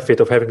the benefit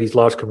of having these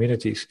large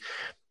communities.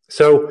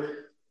 So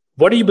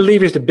what do you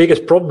believe is the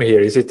biggest problem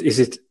here? Is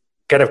it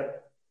kind of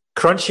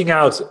crunching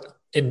out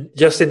in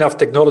just enough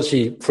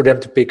technology for them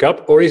to pick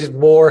up? Or is it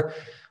more,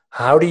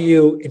 how do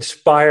you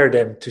inspire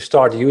them to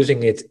start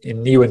using it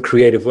in new and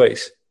creative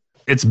ways?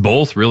 It's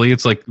both, really.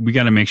 It's like, we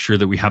got to make sure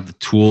that we have the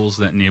tools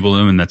that enable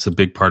them, and that's a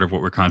big part of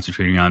what we're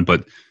concentrating on.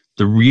 But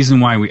the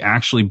reason why we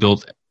actually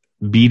built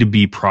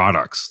B2B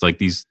products like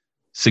these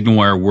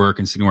Signalwire Work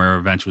and Signalwire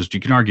Events was, you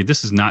can argue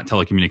this is not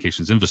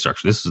telecommunications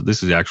infrastructure.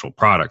 This is actual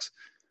products.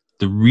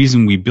 The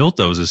reason we built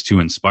those is to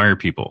inspire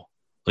people.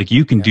 Like,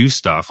 you can do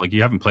stuff, like,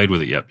 you haven't played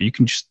with it yet, but you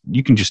can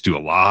just do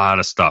a lot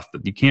of stuff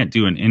that you can't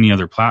do in any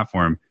other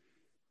platform.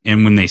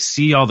 And when they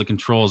see all the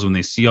controls, when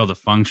they see all the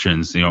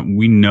functions,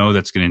 we know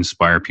that's going to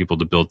inspire people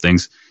to build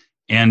things.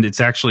 And it's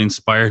actually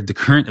inspired the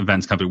current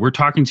events company. We're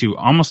talking to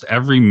almost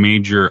every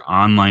major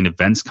online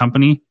events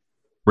company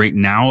right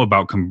now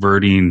about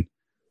converting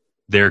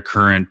their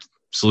current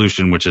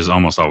solution, which is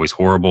almost always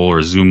horrible,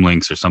 or Zoom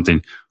links or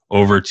something,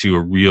 over to a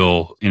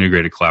real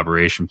integrated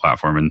collaboration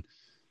platform. And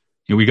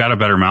we got a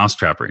better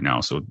mousetrap right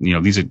now. So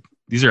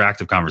these are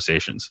active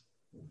conversations.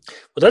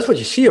 Well, that's what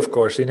you see, of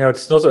course.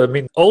 It's not,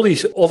 all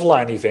these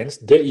offline events,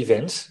 the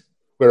events,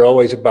 were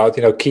always about,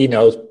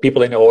 keynotes,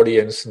 people in the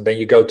audience, and then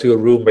you go to a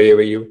room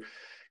where you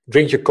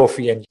drink your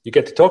coffee and you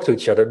get to talk to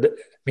each other.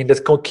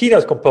 That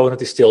keynote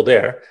component is still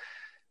there,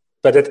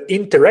 but that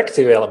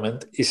interactive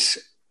element is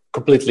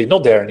completely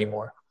not there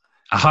anymore.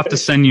 I'll have to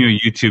send you a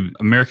YouTube.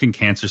 American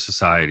Cancer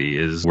Society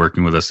is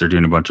working with us. They're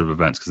doing a bunch of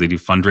events because they do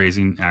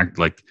fundraising.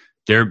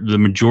 The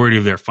majority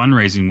of their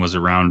fundraising was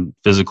around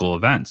physical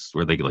events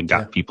where they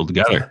got people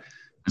together. Yeah.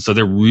 And so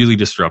they're really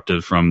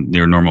disruptive from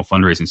their normal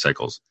fundraising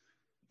cycles.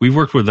 We've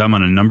worked with them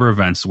on a number of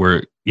events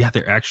where, they have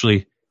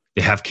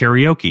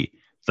karaoke.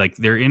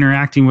 They're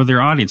interacting with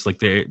their audience.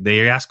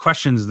 They ask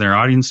questions, their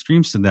audience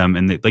streams to them,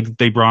 and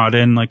they brought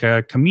in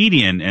a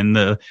comedian,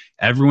 and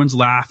everyone's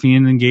laughing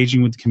and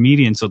engaging with the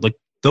comedian. So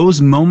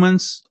those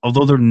moments,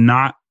 although they're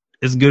not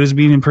as good as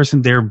being in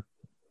person, they're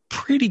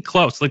pretty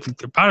close. They're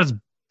about as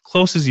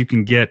close as you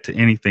can get to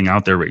anything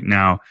out there right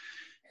now.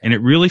 And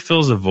it really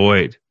fills a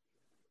void.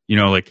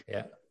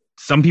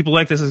 Some people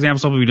like this example,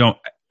 some people don't.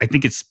 I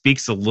think it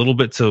speaks a little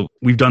bit to,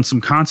 we've done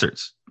some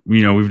concerts.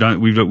 We've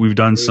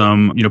done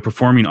some,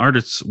 performing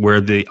artists where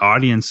the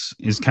audience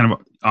is kind of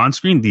on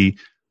screen. The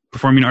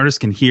performing artist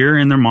can hear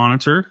in their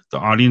monitor the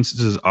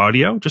audience's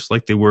audio, just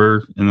like they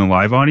were in the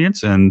live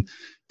audience, and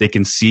they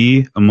can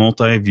see a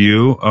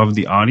multi-view of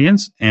the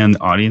audience, and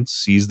the audience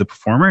sees the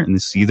performer, and they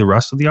see the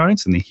rest of the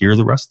audience, and they hear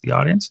the rest of the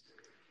audience.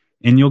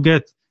 And you'll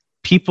get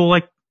people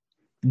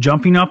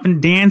jumping up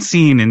and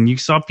dancing, and you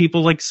saw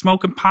people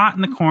smoking pot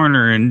in the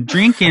corner and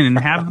drinking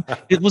and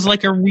it was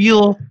a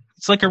real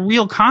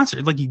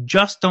concert. You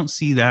just don't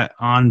see that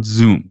on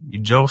Zoom. You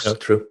just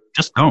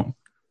don't.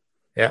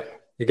 Yeah.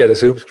 You get a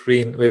Zoom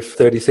screen with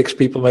 36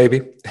 people maybe,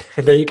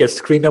 and then you get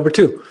screen number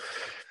 2.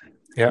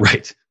 Yeah.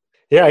 Right.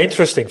 Yeah,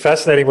 interesting,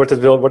 fascinating what this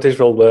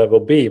will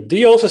be. Do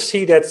you also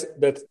see that?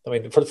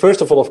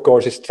 First of all, of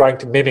course, it's trying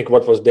to mimic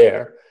what was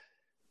there,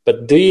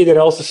 but do you then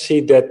also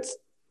see that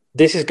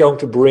this is going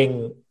to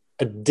bring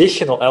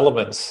additional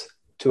elements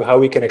to how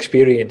we can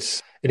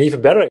experience an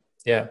even better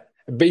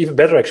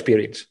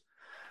experience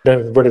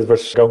than what it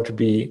was going to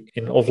be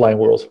in offline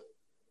world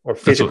or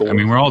physical?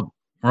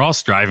 We're all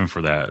striving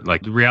for that.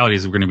 The reality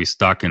is we're going to be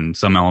stuck in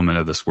some element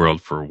of this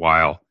world for a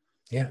while.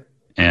 Yeah,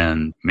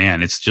 and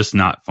man, it's just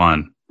not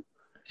fun.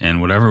 And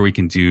whatever we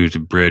can do to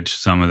bridge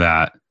some of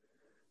that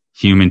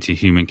human to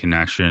human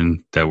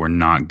connection that we're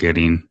not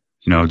getting,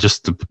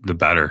 just the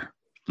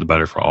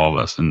better for all of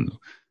us. And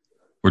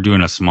we're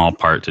doing a small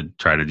part to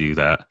try to do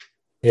that.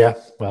 Yeah.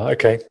 Well,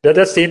 okay.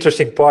 That's the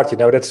interesting part.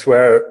 That's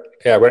where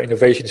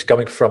innovation is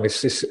coming from.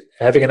 Is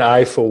having an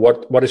eye for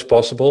what is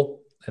possible,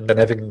 and then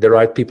having the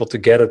right people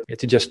together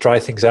to just try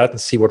things out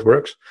and see what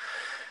works.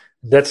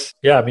 That's,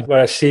 what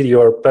I see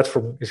your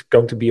platform is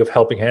going to be of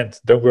helping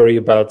hand. Don't worry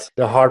about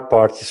the hard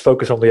part. Just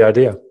focus on the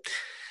idea.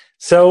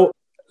 So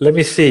let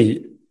me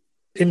see.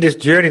 In this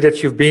journey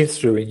that you've been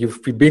through, and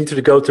you've been to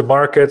the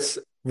go-to-markets,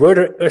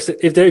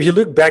 if you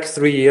look back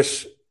 3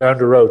 years down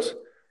the road,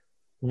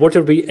 would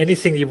there be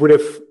anything you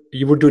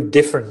would do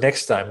different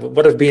next time?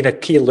 What has been a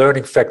key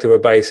learning factor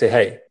whereby you say,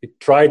 hey, we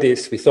tried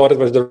this, we thought it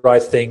was the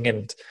right thing,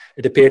 and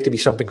it appeared to be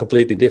something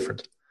completely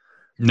different?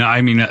 No,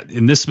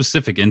 in this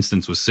specific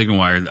instance with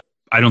SignalWire,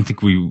 I don't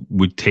think we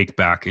would take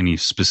back any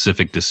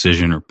specific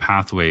decision or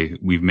pathway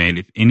we've made.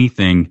 If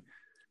anything,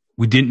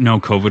 we didn't know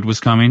COVID was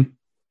coming,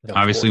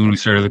 obviously, when we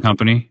started the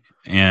company.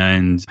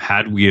 And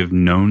had we have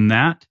known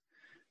that,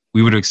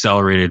 we would have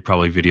accelerated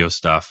probably video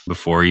stuff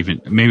before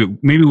maybe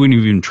we wouldn't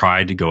have even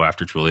tried to go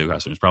after Twilio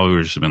customers. Probably would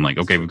have just been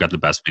okay, we've got the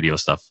best video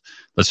stuff.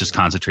 Let's just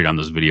concentrate on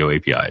those video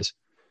APIs.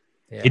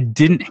 Yeah. It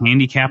didn't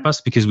handicap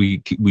us because we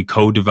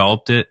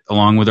co-developed it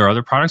along with our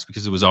other products,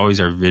 because it was always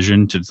our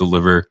vision to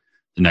deliver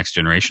the next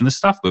generation of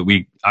stuff. But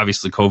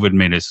COVID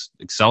made us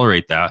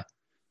accelerate that.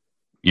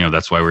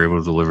 That's why we're able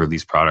to deliver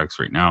these products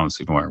right now and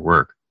SignalWire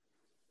Work.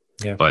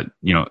 Yeah. But,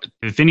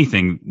 if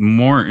anything,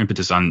 more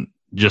impetus on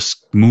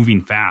just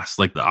moving fast,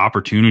 the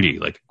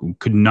opportunity,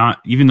 could not,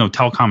 even though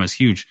telecom is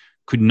huge,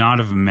 could not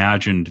have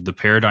imagined the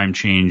paradigm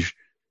change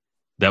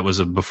that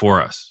was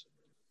before us.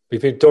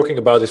 We've been talking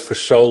about this for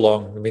so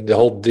long. The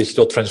whole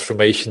digital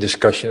transformation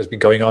discussion has been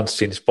going on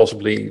since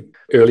possibly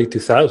early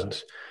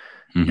 2000s.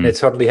 Mm-hmm. And it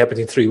suddenly happened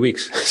in 3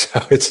 weeks.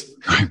 So it's...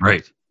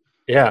 Right.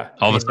 Yeah.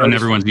 All of a sudden,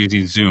 everyone's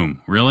using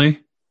Zoom.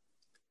 Really?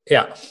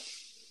 Yeah.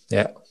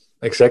 Yeah,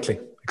 exactly.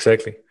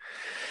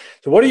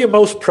 So what are you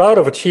most proud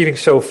of achieving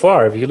so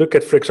far? If you look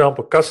at, for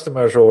example,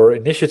 customers or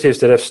initiatives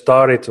that have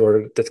started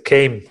or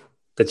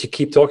that you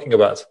keep talking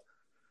about.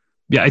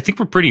 Yeah, I think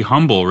we're pretty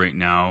humble right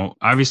now.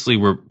 Obviously,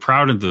 we're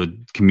proud of the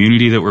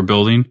community that we're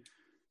building,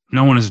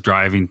 no one is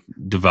driving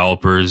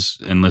developers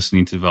and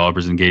listening to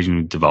developers, engaging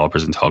with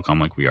developers in telecom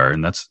like we are.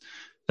 And that's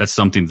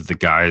something that the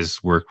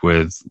guys worked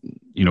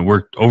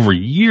over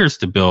years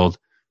to build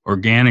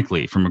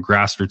organically from a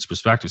grassroots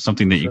perspective,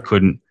 something that you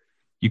couldn't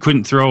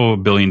throw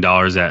 $1 billion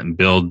at and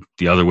build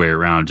the other way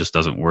around. It just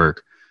doesn't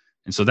work.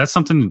 And so that's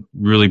something to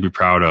really be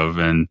proud of.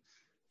 And,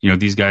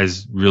 these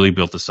guys really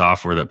built the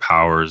software that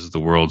powers the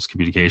world's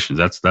communications.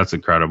 That's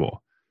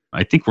incredible.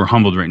 I think we're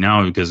humbled right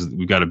now because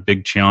we've got a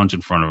big challenge in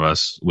front of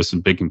us with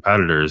some big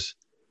competitors,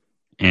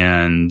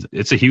 and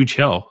it's a huge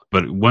hill.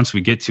 But once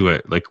we get to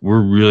it, like, we're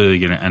really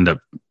going to end up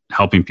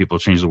helping people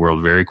change the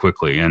world very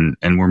quickly, and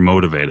we're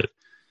motivated.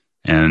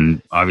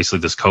 And obviously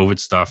this COVID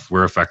stuff,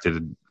 we're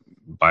affected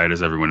by it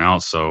as everyone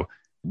else. So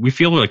we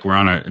feel like we're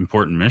on an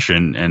important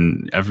mission,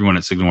 and everyone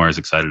at Signalwire is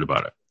excited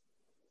about it.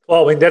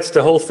 Well, I mean, that's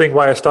the whole thing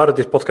why I started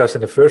this podcast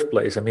in the first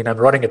place. I mean, I'm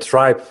running a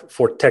tribe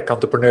for tech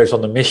entrepreneurs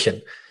on a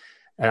mission.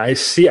 And I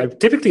see with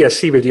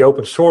the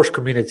open source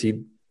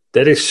community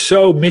that is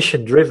so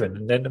mission driven.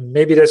 And then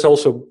maybe that's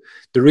also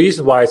the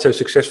reason why it's so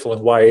successful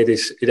and why it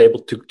is able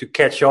to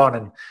catch on,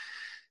 and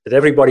that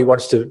everybody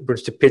wants to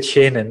pitch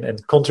in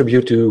and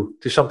contribute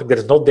to something that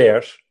is not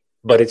theirs,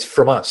 but it's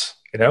from us,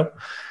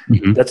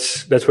 Mm-hmm.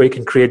 That's where you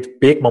can create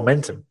big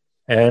momentum,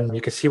 and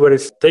you can see where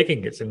it's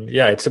taking it. And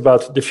yeah, it's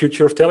about the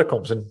future of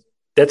telecoms. And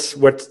that's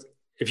what,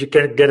 if you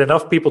can get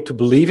enough people to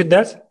believe in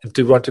that and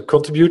to want to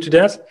contribute to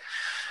that,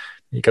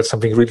 you got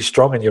something really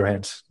strong in your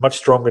hands, much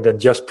stronger than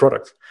just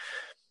product.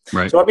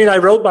 Right. So, I mean, I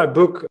wrote my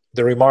book,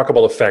 The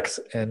Remarkable Effect,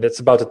 and it's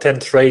about the 10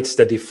 traits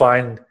that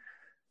define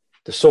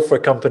the software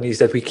companies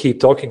that we keep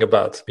talking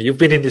about. You've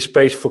been in this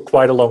space for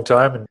quite a long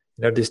time,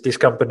 and this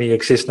company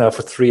exists now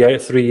for 3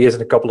 years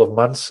and a couple of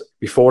months.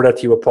 Before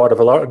that, you were part of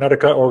another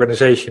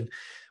organization.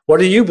 What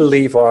do you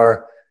believe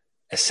are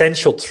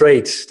essential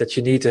traits that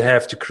you need to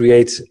have to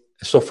create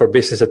a software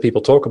business that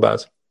people talk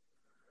about?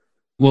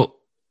 Well,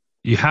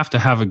 you have to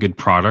have a good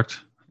product,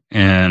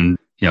 and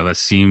that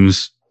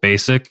seems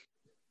basic,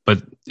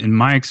 but in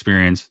my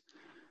experience,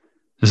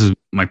 this is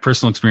my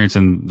personal experience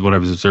and what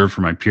I've observed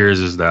from my peers,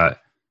 is that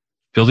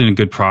building a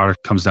good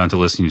product comes down to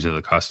listening to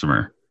the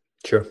customer.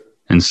 Sure.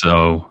 And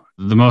so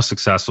the most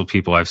successful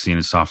people I've seen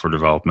in software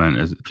development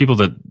is people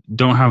that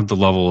don't have the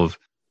level of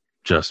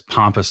just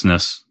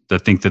pompousness,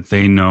 that think that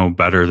they know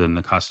better than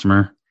the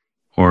customer,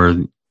 or,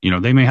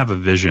 they may have a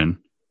vision,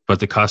 but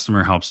the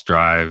customer helps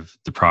drive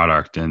the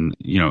product. And,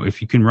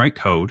 if you can write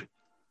code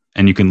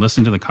and you can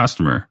listen to the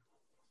customer,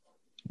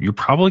 you're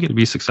probably going to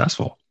be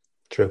successful.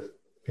 True.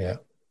 Yeah.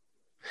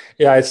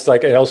 Yeah. It's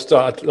like, it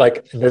also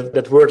like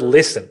that word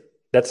listen.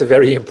 That's a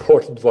very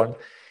important one,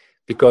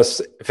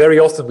 because very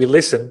often we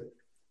listen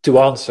to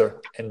answer,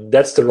 and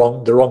that's the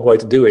wrong way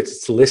to do it.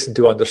 It's to listen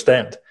to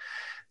understand.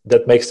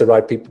 That makes the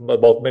right people,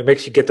 well, it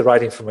makes you get the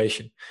right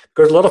information,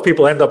 because a lot of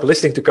people end up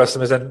listening to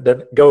customers and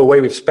then go away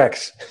with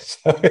specs.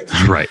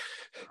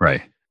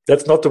 Right.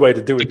 That's not the way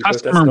to do it. The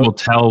customer will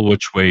tell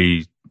which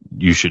way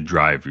you should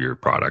drive your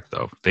product,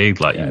 though. They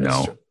let you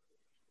know. True.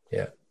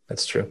 Yeah,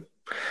 that's true.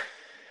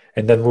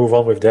 And then move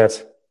on with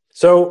that.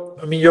 So,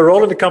 I mean, your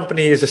role in the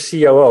company is a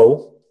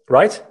COO,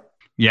 right?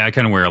 Yeah, I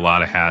kind of wear a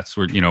lot of hats.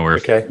 We're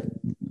okay.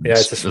 Yeah,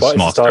 it's a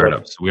small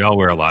startup. So we all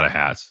wear a lot of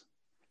hats.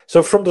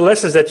 So from the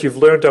lessons that you've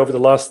learned over the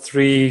last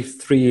three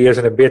years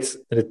and a bit,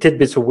 and the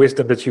tidbits of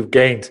wisdom that you've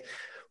gained,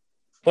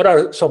 what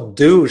are some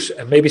do's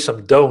and maybe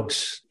some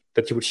don'ts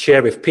that you would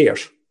share with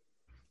peers?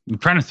 I'm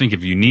trying to think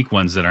of unique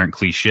ones that aren't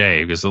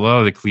cliche, because a lot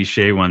of the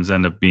cliche ones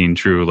end up being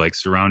true, like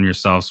surround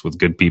yourselves with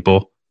good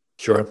people.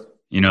 Sure.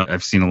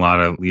 I've seen a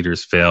lot of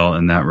leaders fail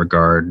in that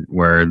regard,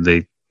 where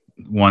they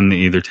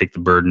either take the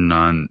burden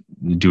on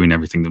doing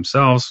everything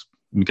themselves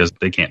because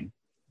they can't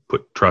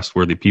put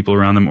trustworthy people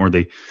around them, or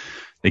they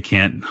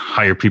can't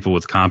hire people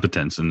with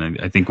competence. And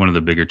I think one of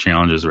the bigger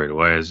challenges right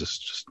away is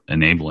just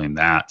enabling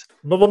that.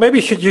 Well,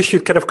 maybe you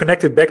should kind of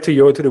connect it back to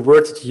the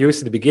words that you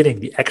used in the beginning,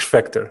 the X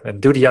factor, and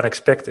do the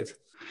unexpected.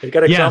 You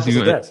got examples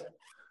of that?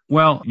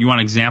 Well, you want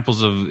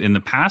examples of in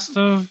the past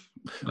of?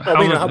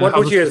 What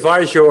would you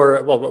advise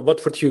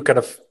what would you kind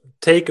of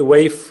take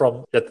away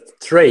from that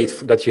trait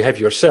that you have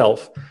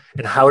yourself,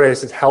 and how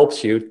does it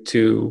help you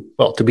to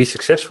be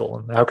successful,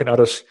 and how can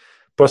others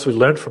possibly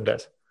learn from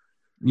that?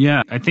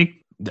 Yeah, I think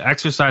the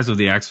exercise of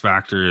the X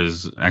factor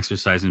is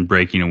exercise in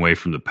breaking away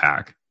from the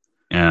pack.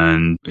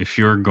 And if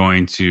you're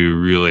going to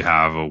really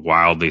have a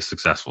wildly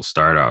successful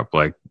startup,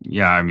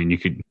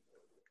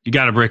 you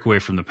got to break away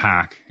from the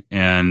pack.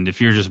 And if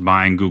you're just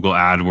buying Google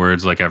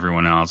AdWords like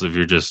everyone else, if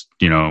you're just,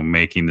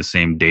 making the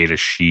same data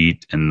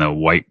sheet and the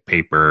white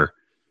paper,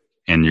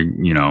 and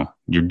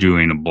you're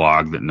doing a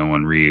blog that no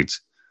one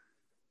reads,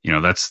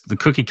 that's the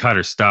cookie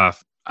cutter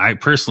stuff. I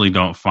personally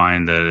don't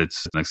find that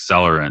it's an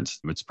accelerant.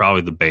 It's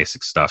probably the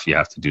basic stuff you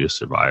have to do to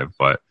survive.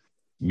 But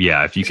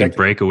yeah, if you can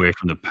break away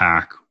from the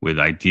pack with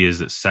ideas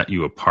that set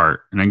you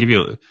apart. And I give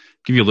you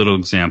a little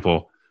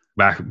example.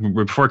 Back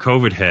before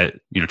COVID hit,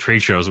 trade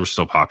shows were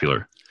still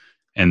popular.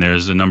 And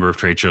there's a number of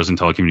trade shows in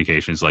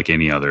telecommunications like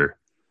any other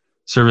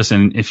service.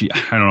 And I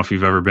don't know if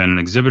you've ever been an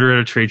exhibitor at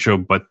a trade show,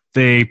 but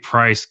they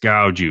price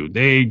gouge you.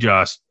 They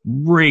just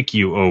rake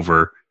you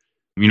over.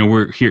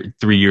 We're here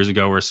 3 years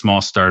ago. We're a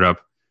small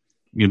startup.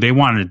 They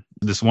wanted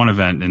this one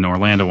event in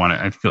Orlando,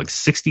 I think like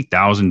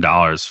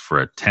 $60,000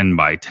 for a 10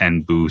 by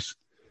 10 booth.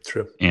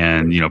 True.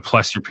 And,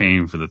 plus you're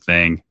paying for the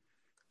thing.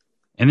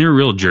 And they were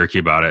real jerky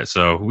about it.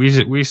 So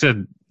we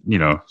said,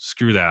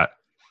 screw that.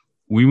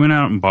 We went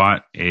out and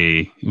bought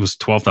it was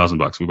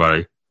 $12,000. We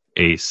bought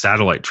a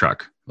satellite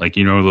truck. Like,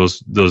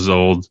 those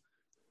old,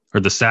 or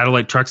the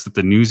satellite trucks that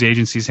the news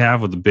agencies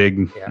have with the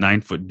big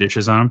 9-foot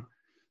dishes on them.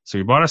 So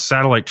we bought a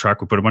satellite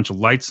truck. We put a bunch of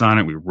lights on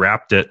it. We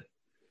wrapped it.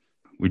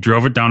 We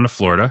drove it down to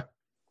Florida,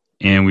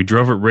 and we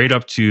drove it right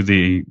up to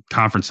the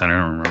conference center.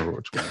 I don't remember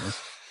which one it was.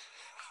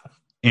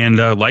 And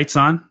lights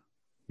on,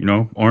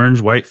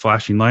 orange, white,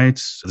 flashing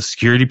lights. The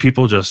security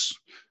people just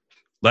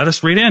let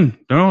us right in.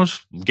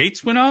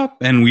 Gates went up,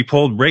 and we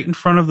pulled right in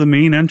front of the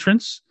main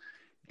entrance,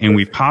 and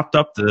we popped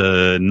up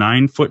the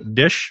 9-foot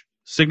dish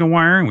signal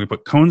wire, and we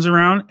put cones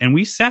around, and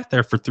we sat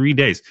there for 3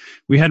 days.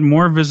 We had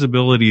more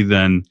visibility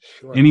than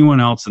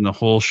anyone else in the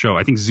whole show.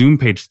 I think Zoom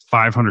paid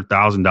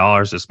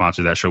 $500,000 to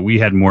sponsor that show. We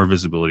had more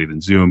visibility than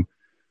Zoom,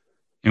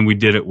 and we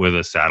did it with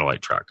a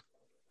satellite truck.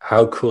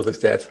 How cool is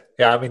that?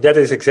 Yeah, that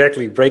is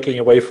exactly breaking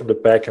away from the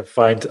pack and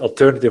find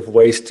alternative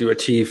ways to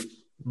achieve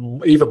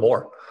even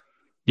more.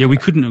 Yeah, we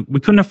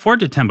couldn't afford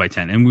the 10 by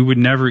 10, and we would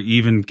never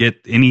even get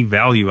any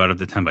value out of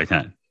the 10 by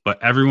 10.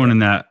 But everyone in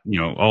that,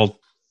 all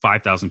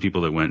 5,000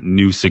 people that went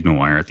knew signal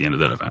wire at the end of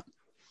that event.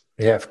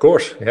 Yeah, of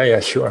course. Yeah,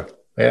 sure.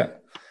 Yeah.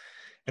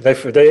 And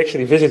they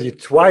actually visit you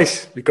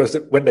twice, because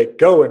when they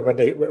go and when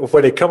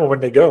they come and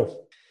when they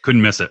go.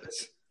 Couldn't miss it.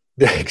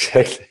 Yeah,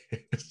 exactly.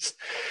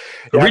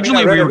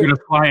 Originally, we were going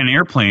to fly an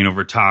airplane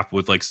over top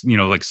with like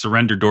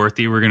Surrender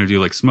Dorothy. We were going to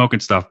do like smoke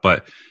and stuff,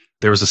 but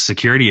there was a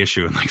security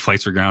issue and like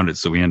flights were grounded.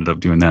 So we ended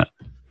up doing that.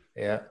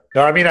 Yeah.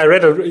 No, I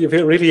read a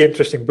really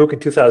interesting book in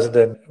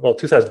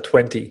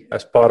 2020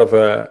 as part of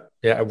a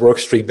work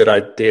stream that I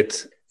did.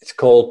 It's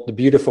called The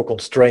Beautiful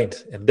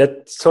Constraint. And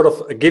that sort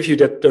of gives you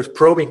those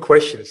probing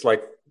questions,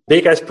 like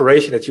big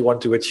aspiration that you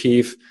want to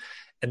achieve.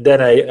 And then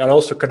and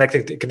also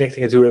connecting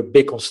it to a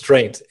big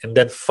constraint, and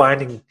then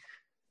finding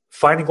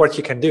what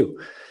you can do.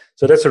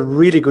 So that's a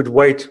really good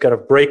way to kind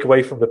of break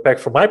away from the pack,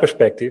 from my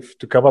perspective,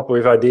 to come up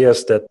with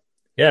ideas that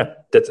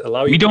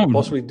allow you to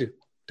possibly do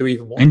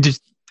even more.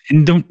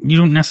 You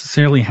don't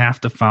necessarily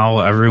have to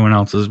follow everyone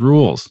else's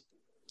rules.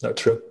 No,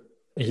 true.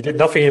 You did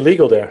nothing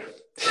illegal there.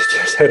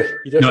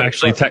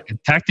 Actually,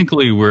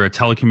 technically, we're a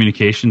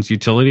telecommunications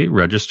utility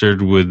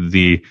registered with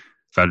the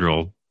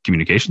Federal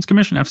Communications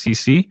Commission,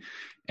 FCC.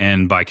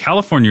 And by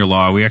California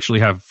law, we actually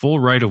have full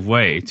right of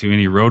way to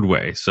any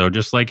roadway. So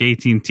just like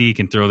AT&T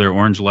can throw their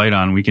orange light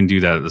on, we can do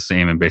that the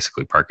same and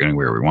basically park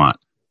anywhere we want.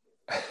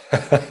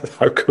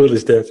 How cool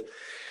is that?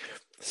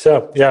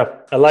 So, yeah,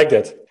 I like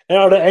that. And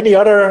are there any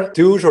other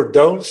do's or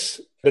don'ts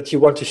that you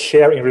want to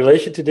share in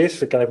relation to this,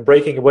 kind of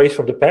breaking away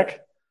from the pack?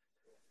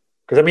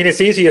 Because,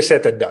 it's easier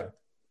said than done.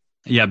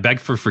 Yeah,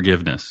 beg for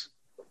forgiveness.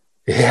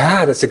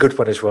 Yeah, that's a good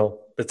one as well.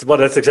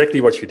 That's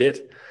exactly what you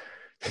did.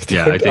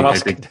 Yeah, I think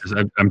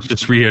I'm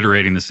just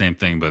reiterating the same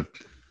thing, but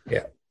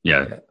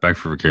yeah, beg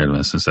for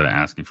forgiveness instead of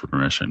asking for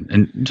permission,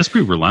 and just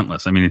be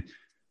relentless.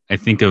 I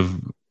think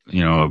of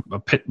a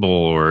pit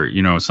bull or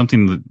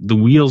something. The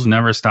wheels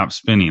never stop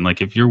spinning. Like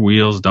if your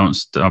wheels don't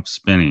stop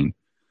spinning,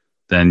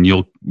 then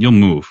you'll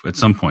move at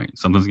some point.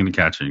 Something's going to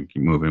catch you and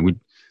keep moving.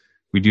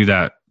 We do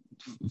that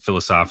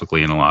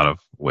philosophically in a lot of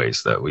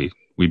ways, that we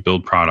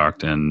build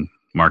product and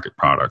market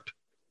product.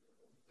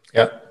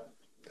 Yeah,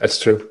 that's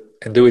true,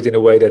 and do it in a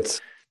way that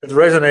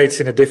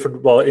resonates in a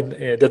different,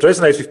 that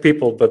resonates with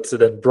people, but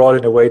then brought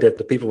in a way that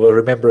the people will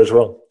remember as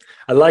well.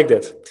 I like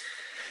that.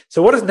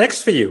 So what is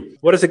next for you?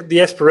 What is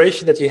the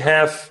aspiration that you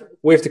have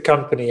with the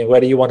company, and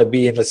where do you want to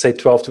be in, let's say,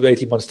 12 to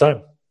 18 months'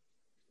 time?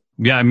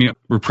 Yeah,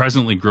 we're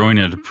presently growing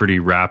at a pretty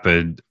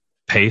rapid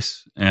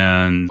pace,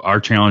 and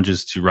our challenge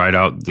is to ride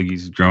out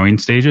these growing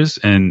stages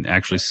and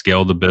actually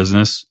scale the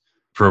business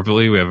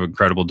appropriately. We have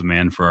incredible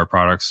demand for our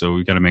products, so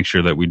we've got to make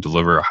sure that we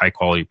deliver a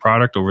high-quality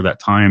product over that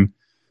time,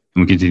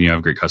 and we continue to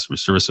have great customer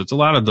service. So it's a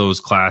lot of those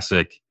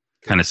classic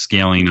kind of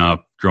scaling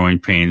up, growing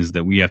pains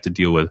that we have to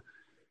deal with.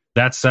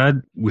 That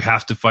said, we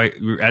have to fight.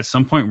 At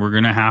some point, we're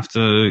going to have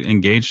to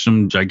engage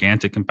some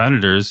gigantic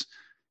competitors,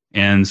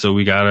 and so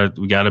we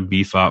gotta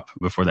beef up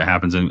before that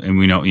happens. And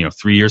we know,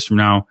 3 years from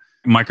now,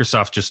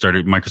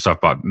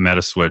 Microsoft bought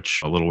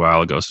Metaswitch a little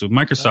while ago. So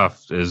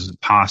Microsoft is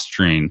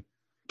posturing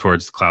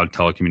towards cloud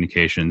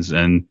telecommunications,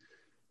 and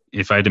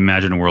if I'd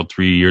imagine a world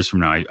 3 years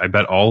from now, I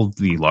bet all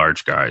the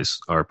large guys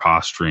are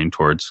posturing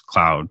towards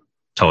cloud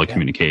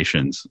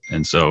telecommunications. Yeah.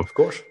 And so, of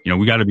course,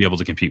 we got to be able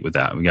to compete with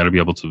that. We got to be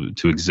able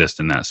to exist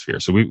in that sphere.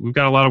 So we've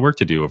got a lot of work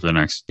to do over the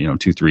next,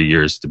 2-3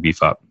 years to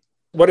beef up.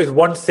 What is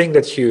one thing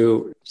that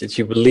you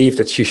believe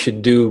that you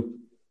should do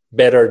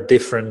better,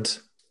 different,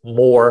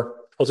 more,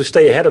 or to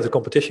stay ahead of the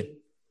competition?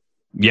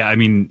 Yeah,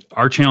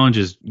 our challenge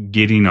is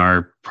getting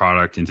our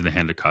product into the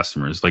hand of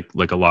customers.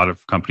 Like a lot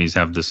of companies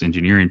have this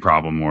engineering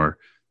problem, or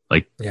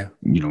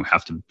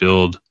have to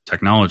build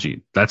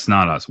technology. That's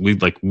not us.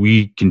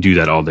 We can do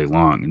that all day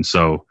long. And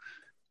so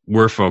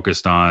we're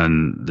focused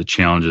on the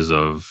challenges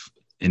of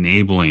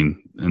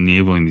enabling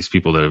these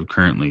people that are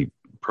currently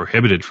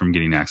prohibited from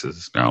getting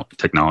access to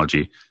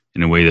technology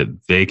in a way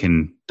that they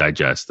can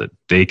digest, that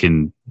they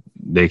can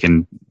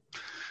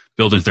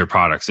build into their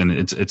products. And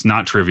it's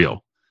not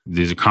trivial.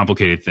 These are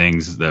complicated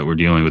things that we're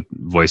dealing with,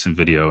 voice and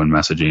video and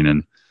messaging.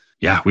 And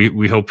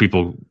we hope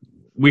a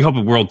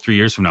world 3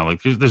 years from now,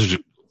 like there's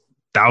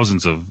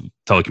thousands of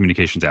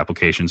telecommunications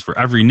applications for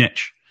every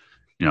niche.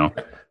 You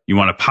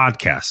want a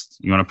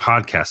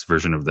podcast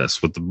version of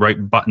this with the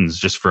right buttons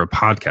just for a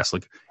podcast.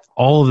 Like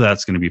all of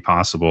that's going to be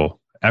possible.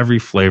 Every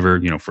flavor,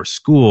 for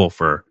school,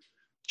 for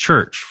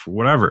church, for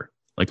whatever,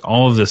 like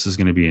all of this is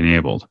going to be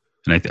enabled.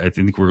 And I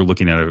think we're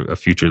looking at a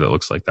future that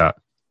looks like that.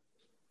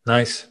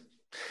 Nice.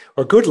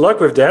 Well, good luck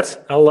with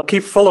that. I'll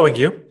keep following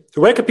you.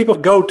 So where can people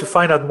go to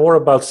find out more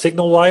about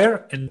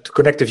SignalWire and to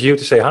connect with you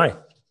to say hi?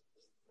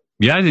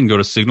 Yeah, I can go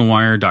to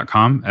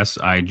signalwire.com,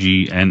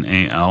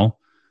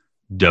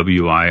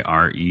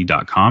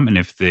 signalwire.com. And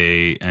if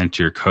they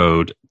enter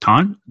code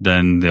TON,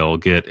 then they'll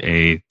get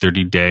a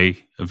 30-day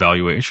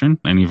evaluation,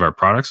 any of our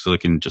products, so they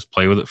can just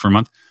play with it for a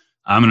month.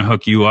 I'm going to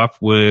hook you up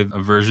with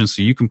a version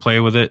so you can play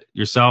with it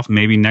yourself.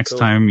 Maybe next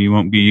time you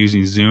won't be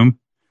using Zoom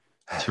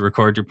to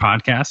record your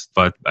podcast,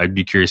 but I'd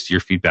be curious to your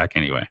feedback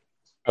anyway.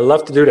 I'd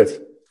love to do that.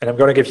 And I'm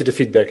going to give you the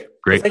feedback.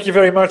 Great. Thank you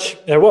very much.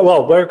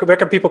 Where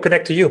can people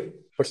connect to you?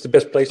 What's the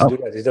best place to do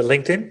that? Is that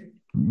LinkedIn?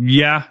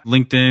 Yeah,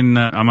 LinkedIn.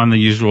 I'm on the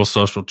usual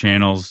social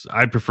channels.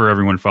 I prefer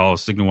everyone follow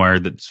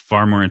SignalWire. That's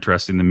far more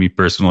interesting than me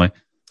personally.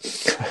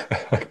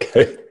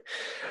 Okay,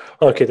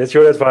 that's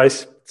your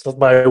advice. It's not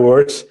my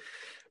words.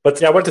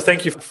 But I want to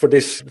thank you for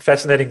this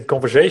fascinating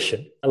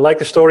conversation. I like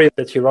the story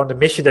that you're on, the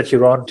mission that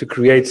you're on to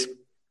create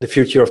the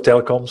future of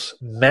telecoms.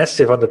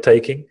 Massive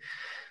undertaking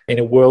in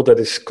a world that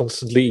is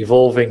constantly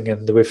evolving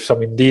and with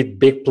some indeed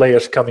big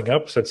players coming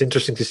up. So it's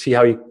interesting to see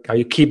how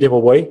you keep them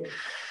away.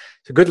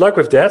 So good luck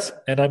with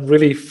that. And I'm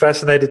really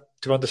fascinated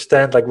to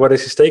understand what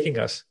this is taking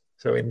us.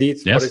 So indeed,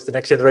 What is the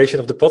next generation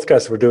of the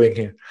podcast we're doing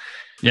here?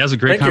 Yeah, it's a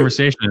great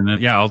conversation.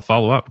 And I'll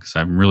follow up because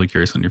I'm really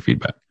curious on your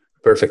feedback.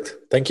 Perfect.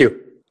 Thank you.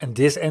 And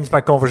this ends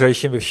my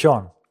conversation with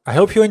Sean. I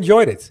hope you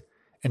enjoyed it.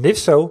 And if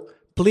so,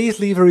 please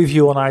leave a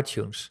review on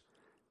iTunes.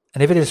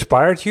 And if it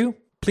inspired you,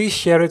 please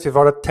share it with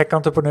other tech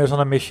entrepreneurs on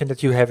a mission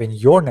that you have in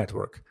your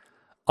network.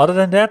 Other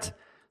than that,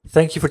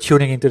 thank you for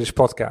tuning into this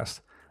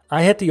podcast.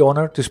 I had the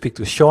honor to speak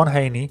to Sean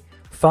Haney,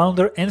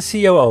 founder and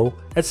COO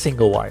at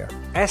SignalWire.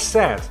 As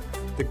said,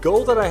 the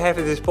goal that I have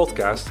in this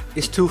podcast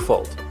is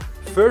twofold.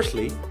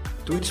 Firstly,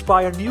 to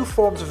inspire new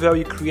forms of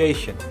value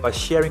creation by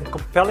sharing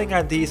compelling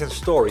ideas and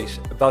stories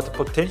about the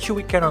potential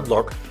we can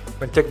unlock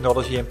when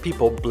technology and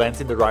people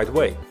blend in the right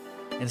way.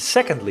 And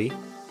secondly,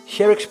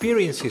 share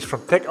experiences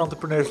from tech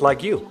entrepreneurs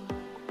like you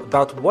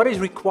about what is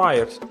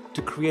required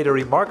to create a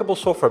remarkable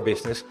software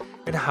business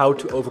and how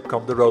to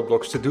overcome the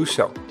roadblocks to do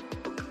so.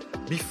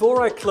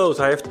 Before I close,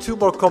 I have 2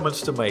 more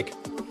comments to make.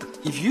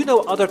 If you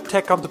know other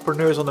tech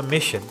entrepreneurs on a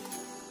mission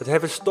that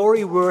have a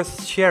story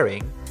worth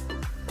sharing,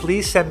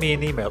 please send me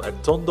an email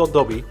at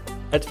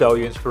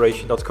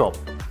ton.dobby@valueinspiration.com.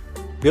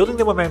 Building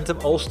the momentum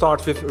all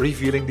starts with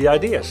revealing the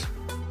ideas.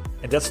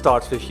 And that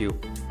starts with you.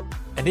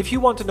 And if you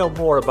want to know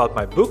more about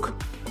my book,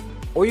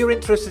 or you're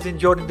interested in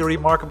joining the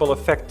Remarkable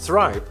Effect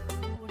tribe,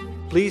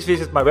 please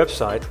visit my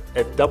website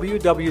at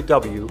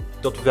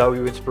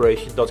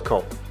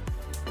www.valueinspiration.com.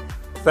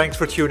 Thanks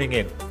for tuning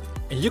in.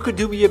 And you could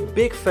do me a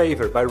big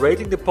favor by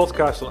rating the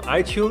podcast on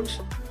iTunes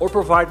or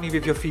provide me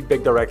with your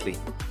feedback directly.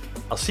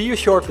 I'll see you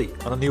shortly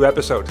on a new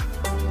episode.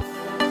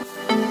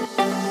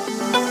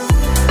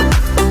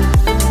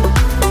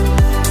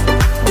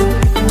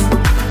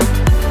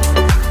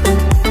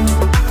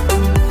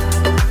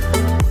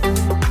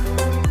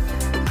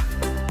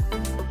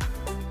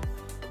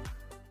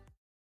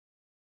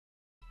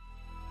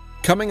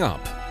 Coming up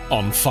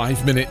on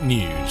 5 Minute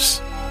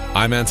News,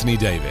 I'm Anthony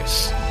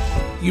Davis.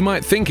 You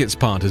might think it's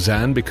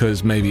partisan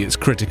because maybe it's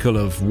critical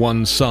of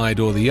one side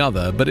or the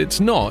other, but it's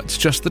not. It's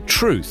just the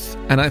truth.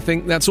 And I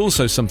think that's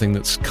also something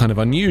that's kind of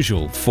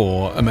unusual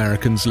for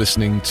Americans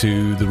listening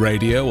to the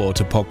radio or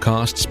to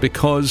podcasts,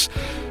 because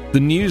the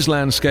news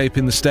landscape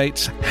in the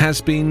States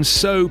has been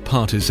so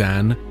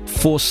partisan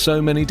for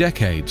so many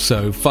decades.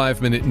 So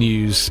 5 Minute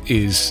News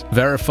is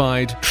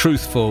verified,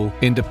 truthful,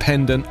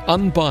 independent,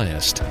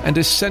 unbiased, and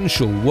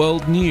essential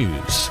world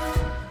news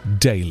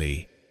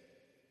daily.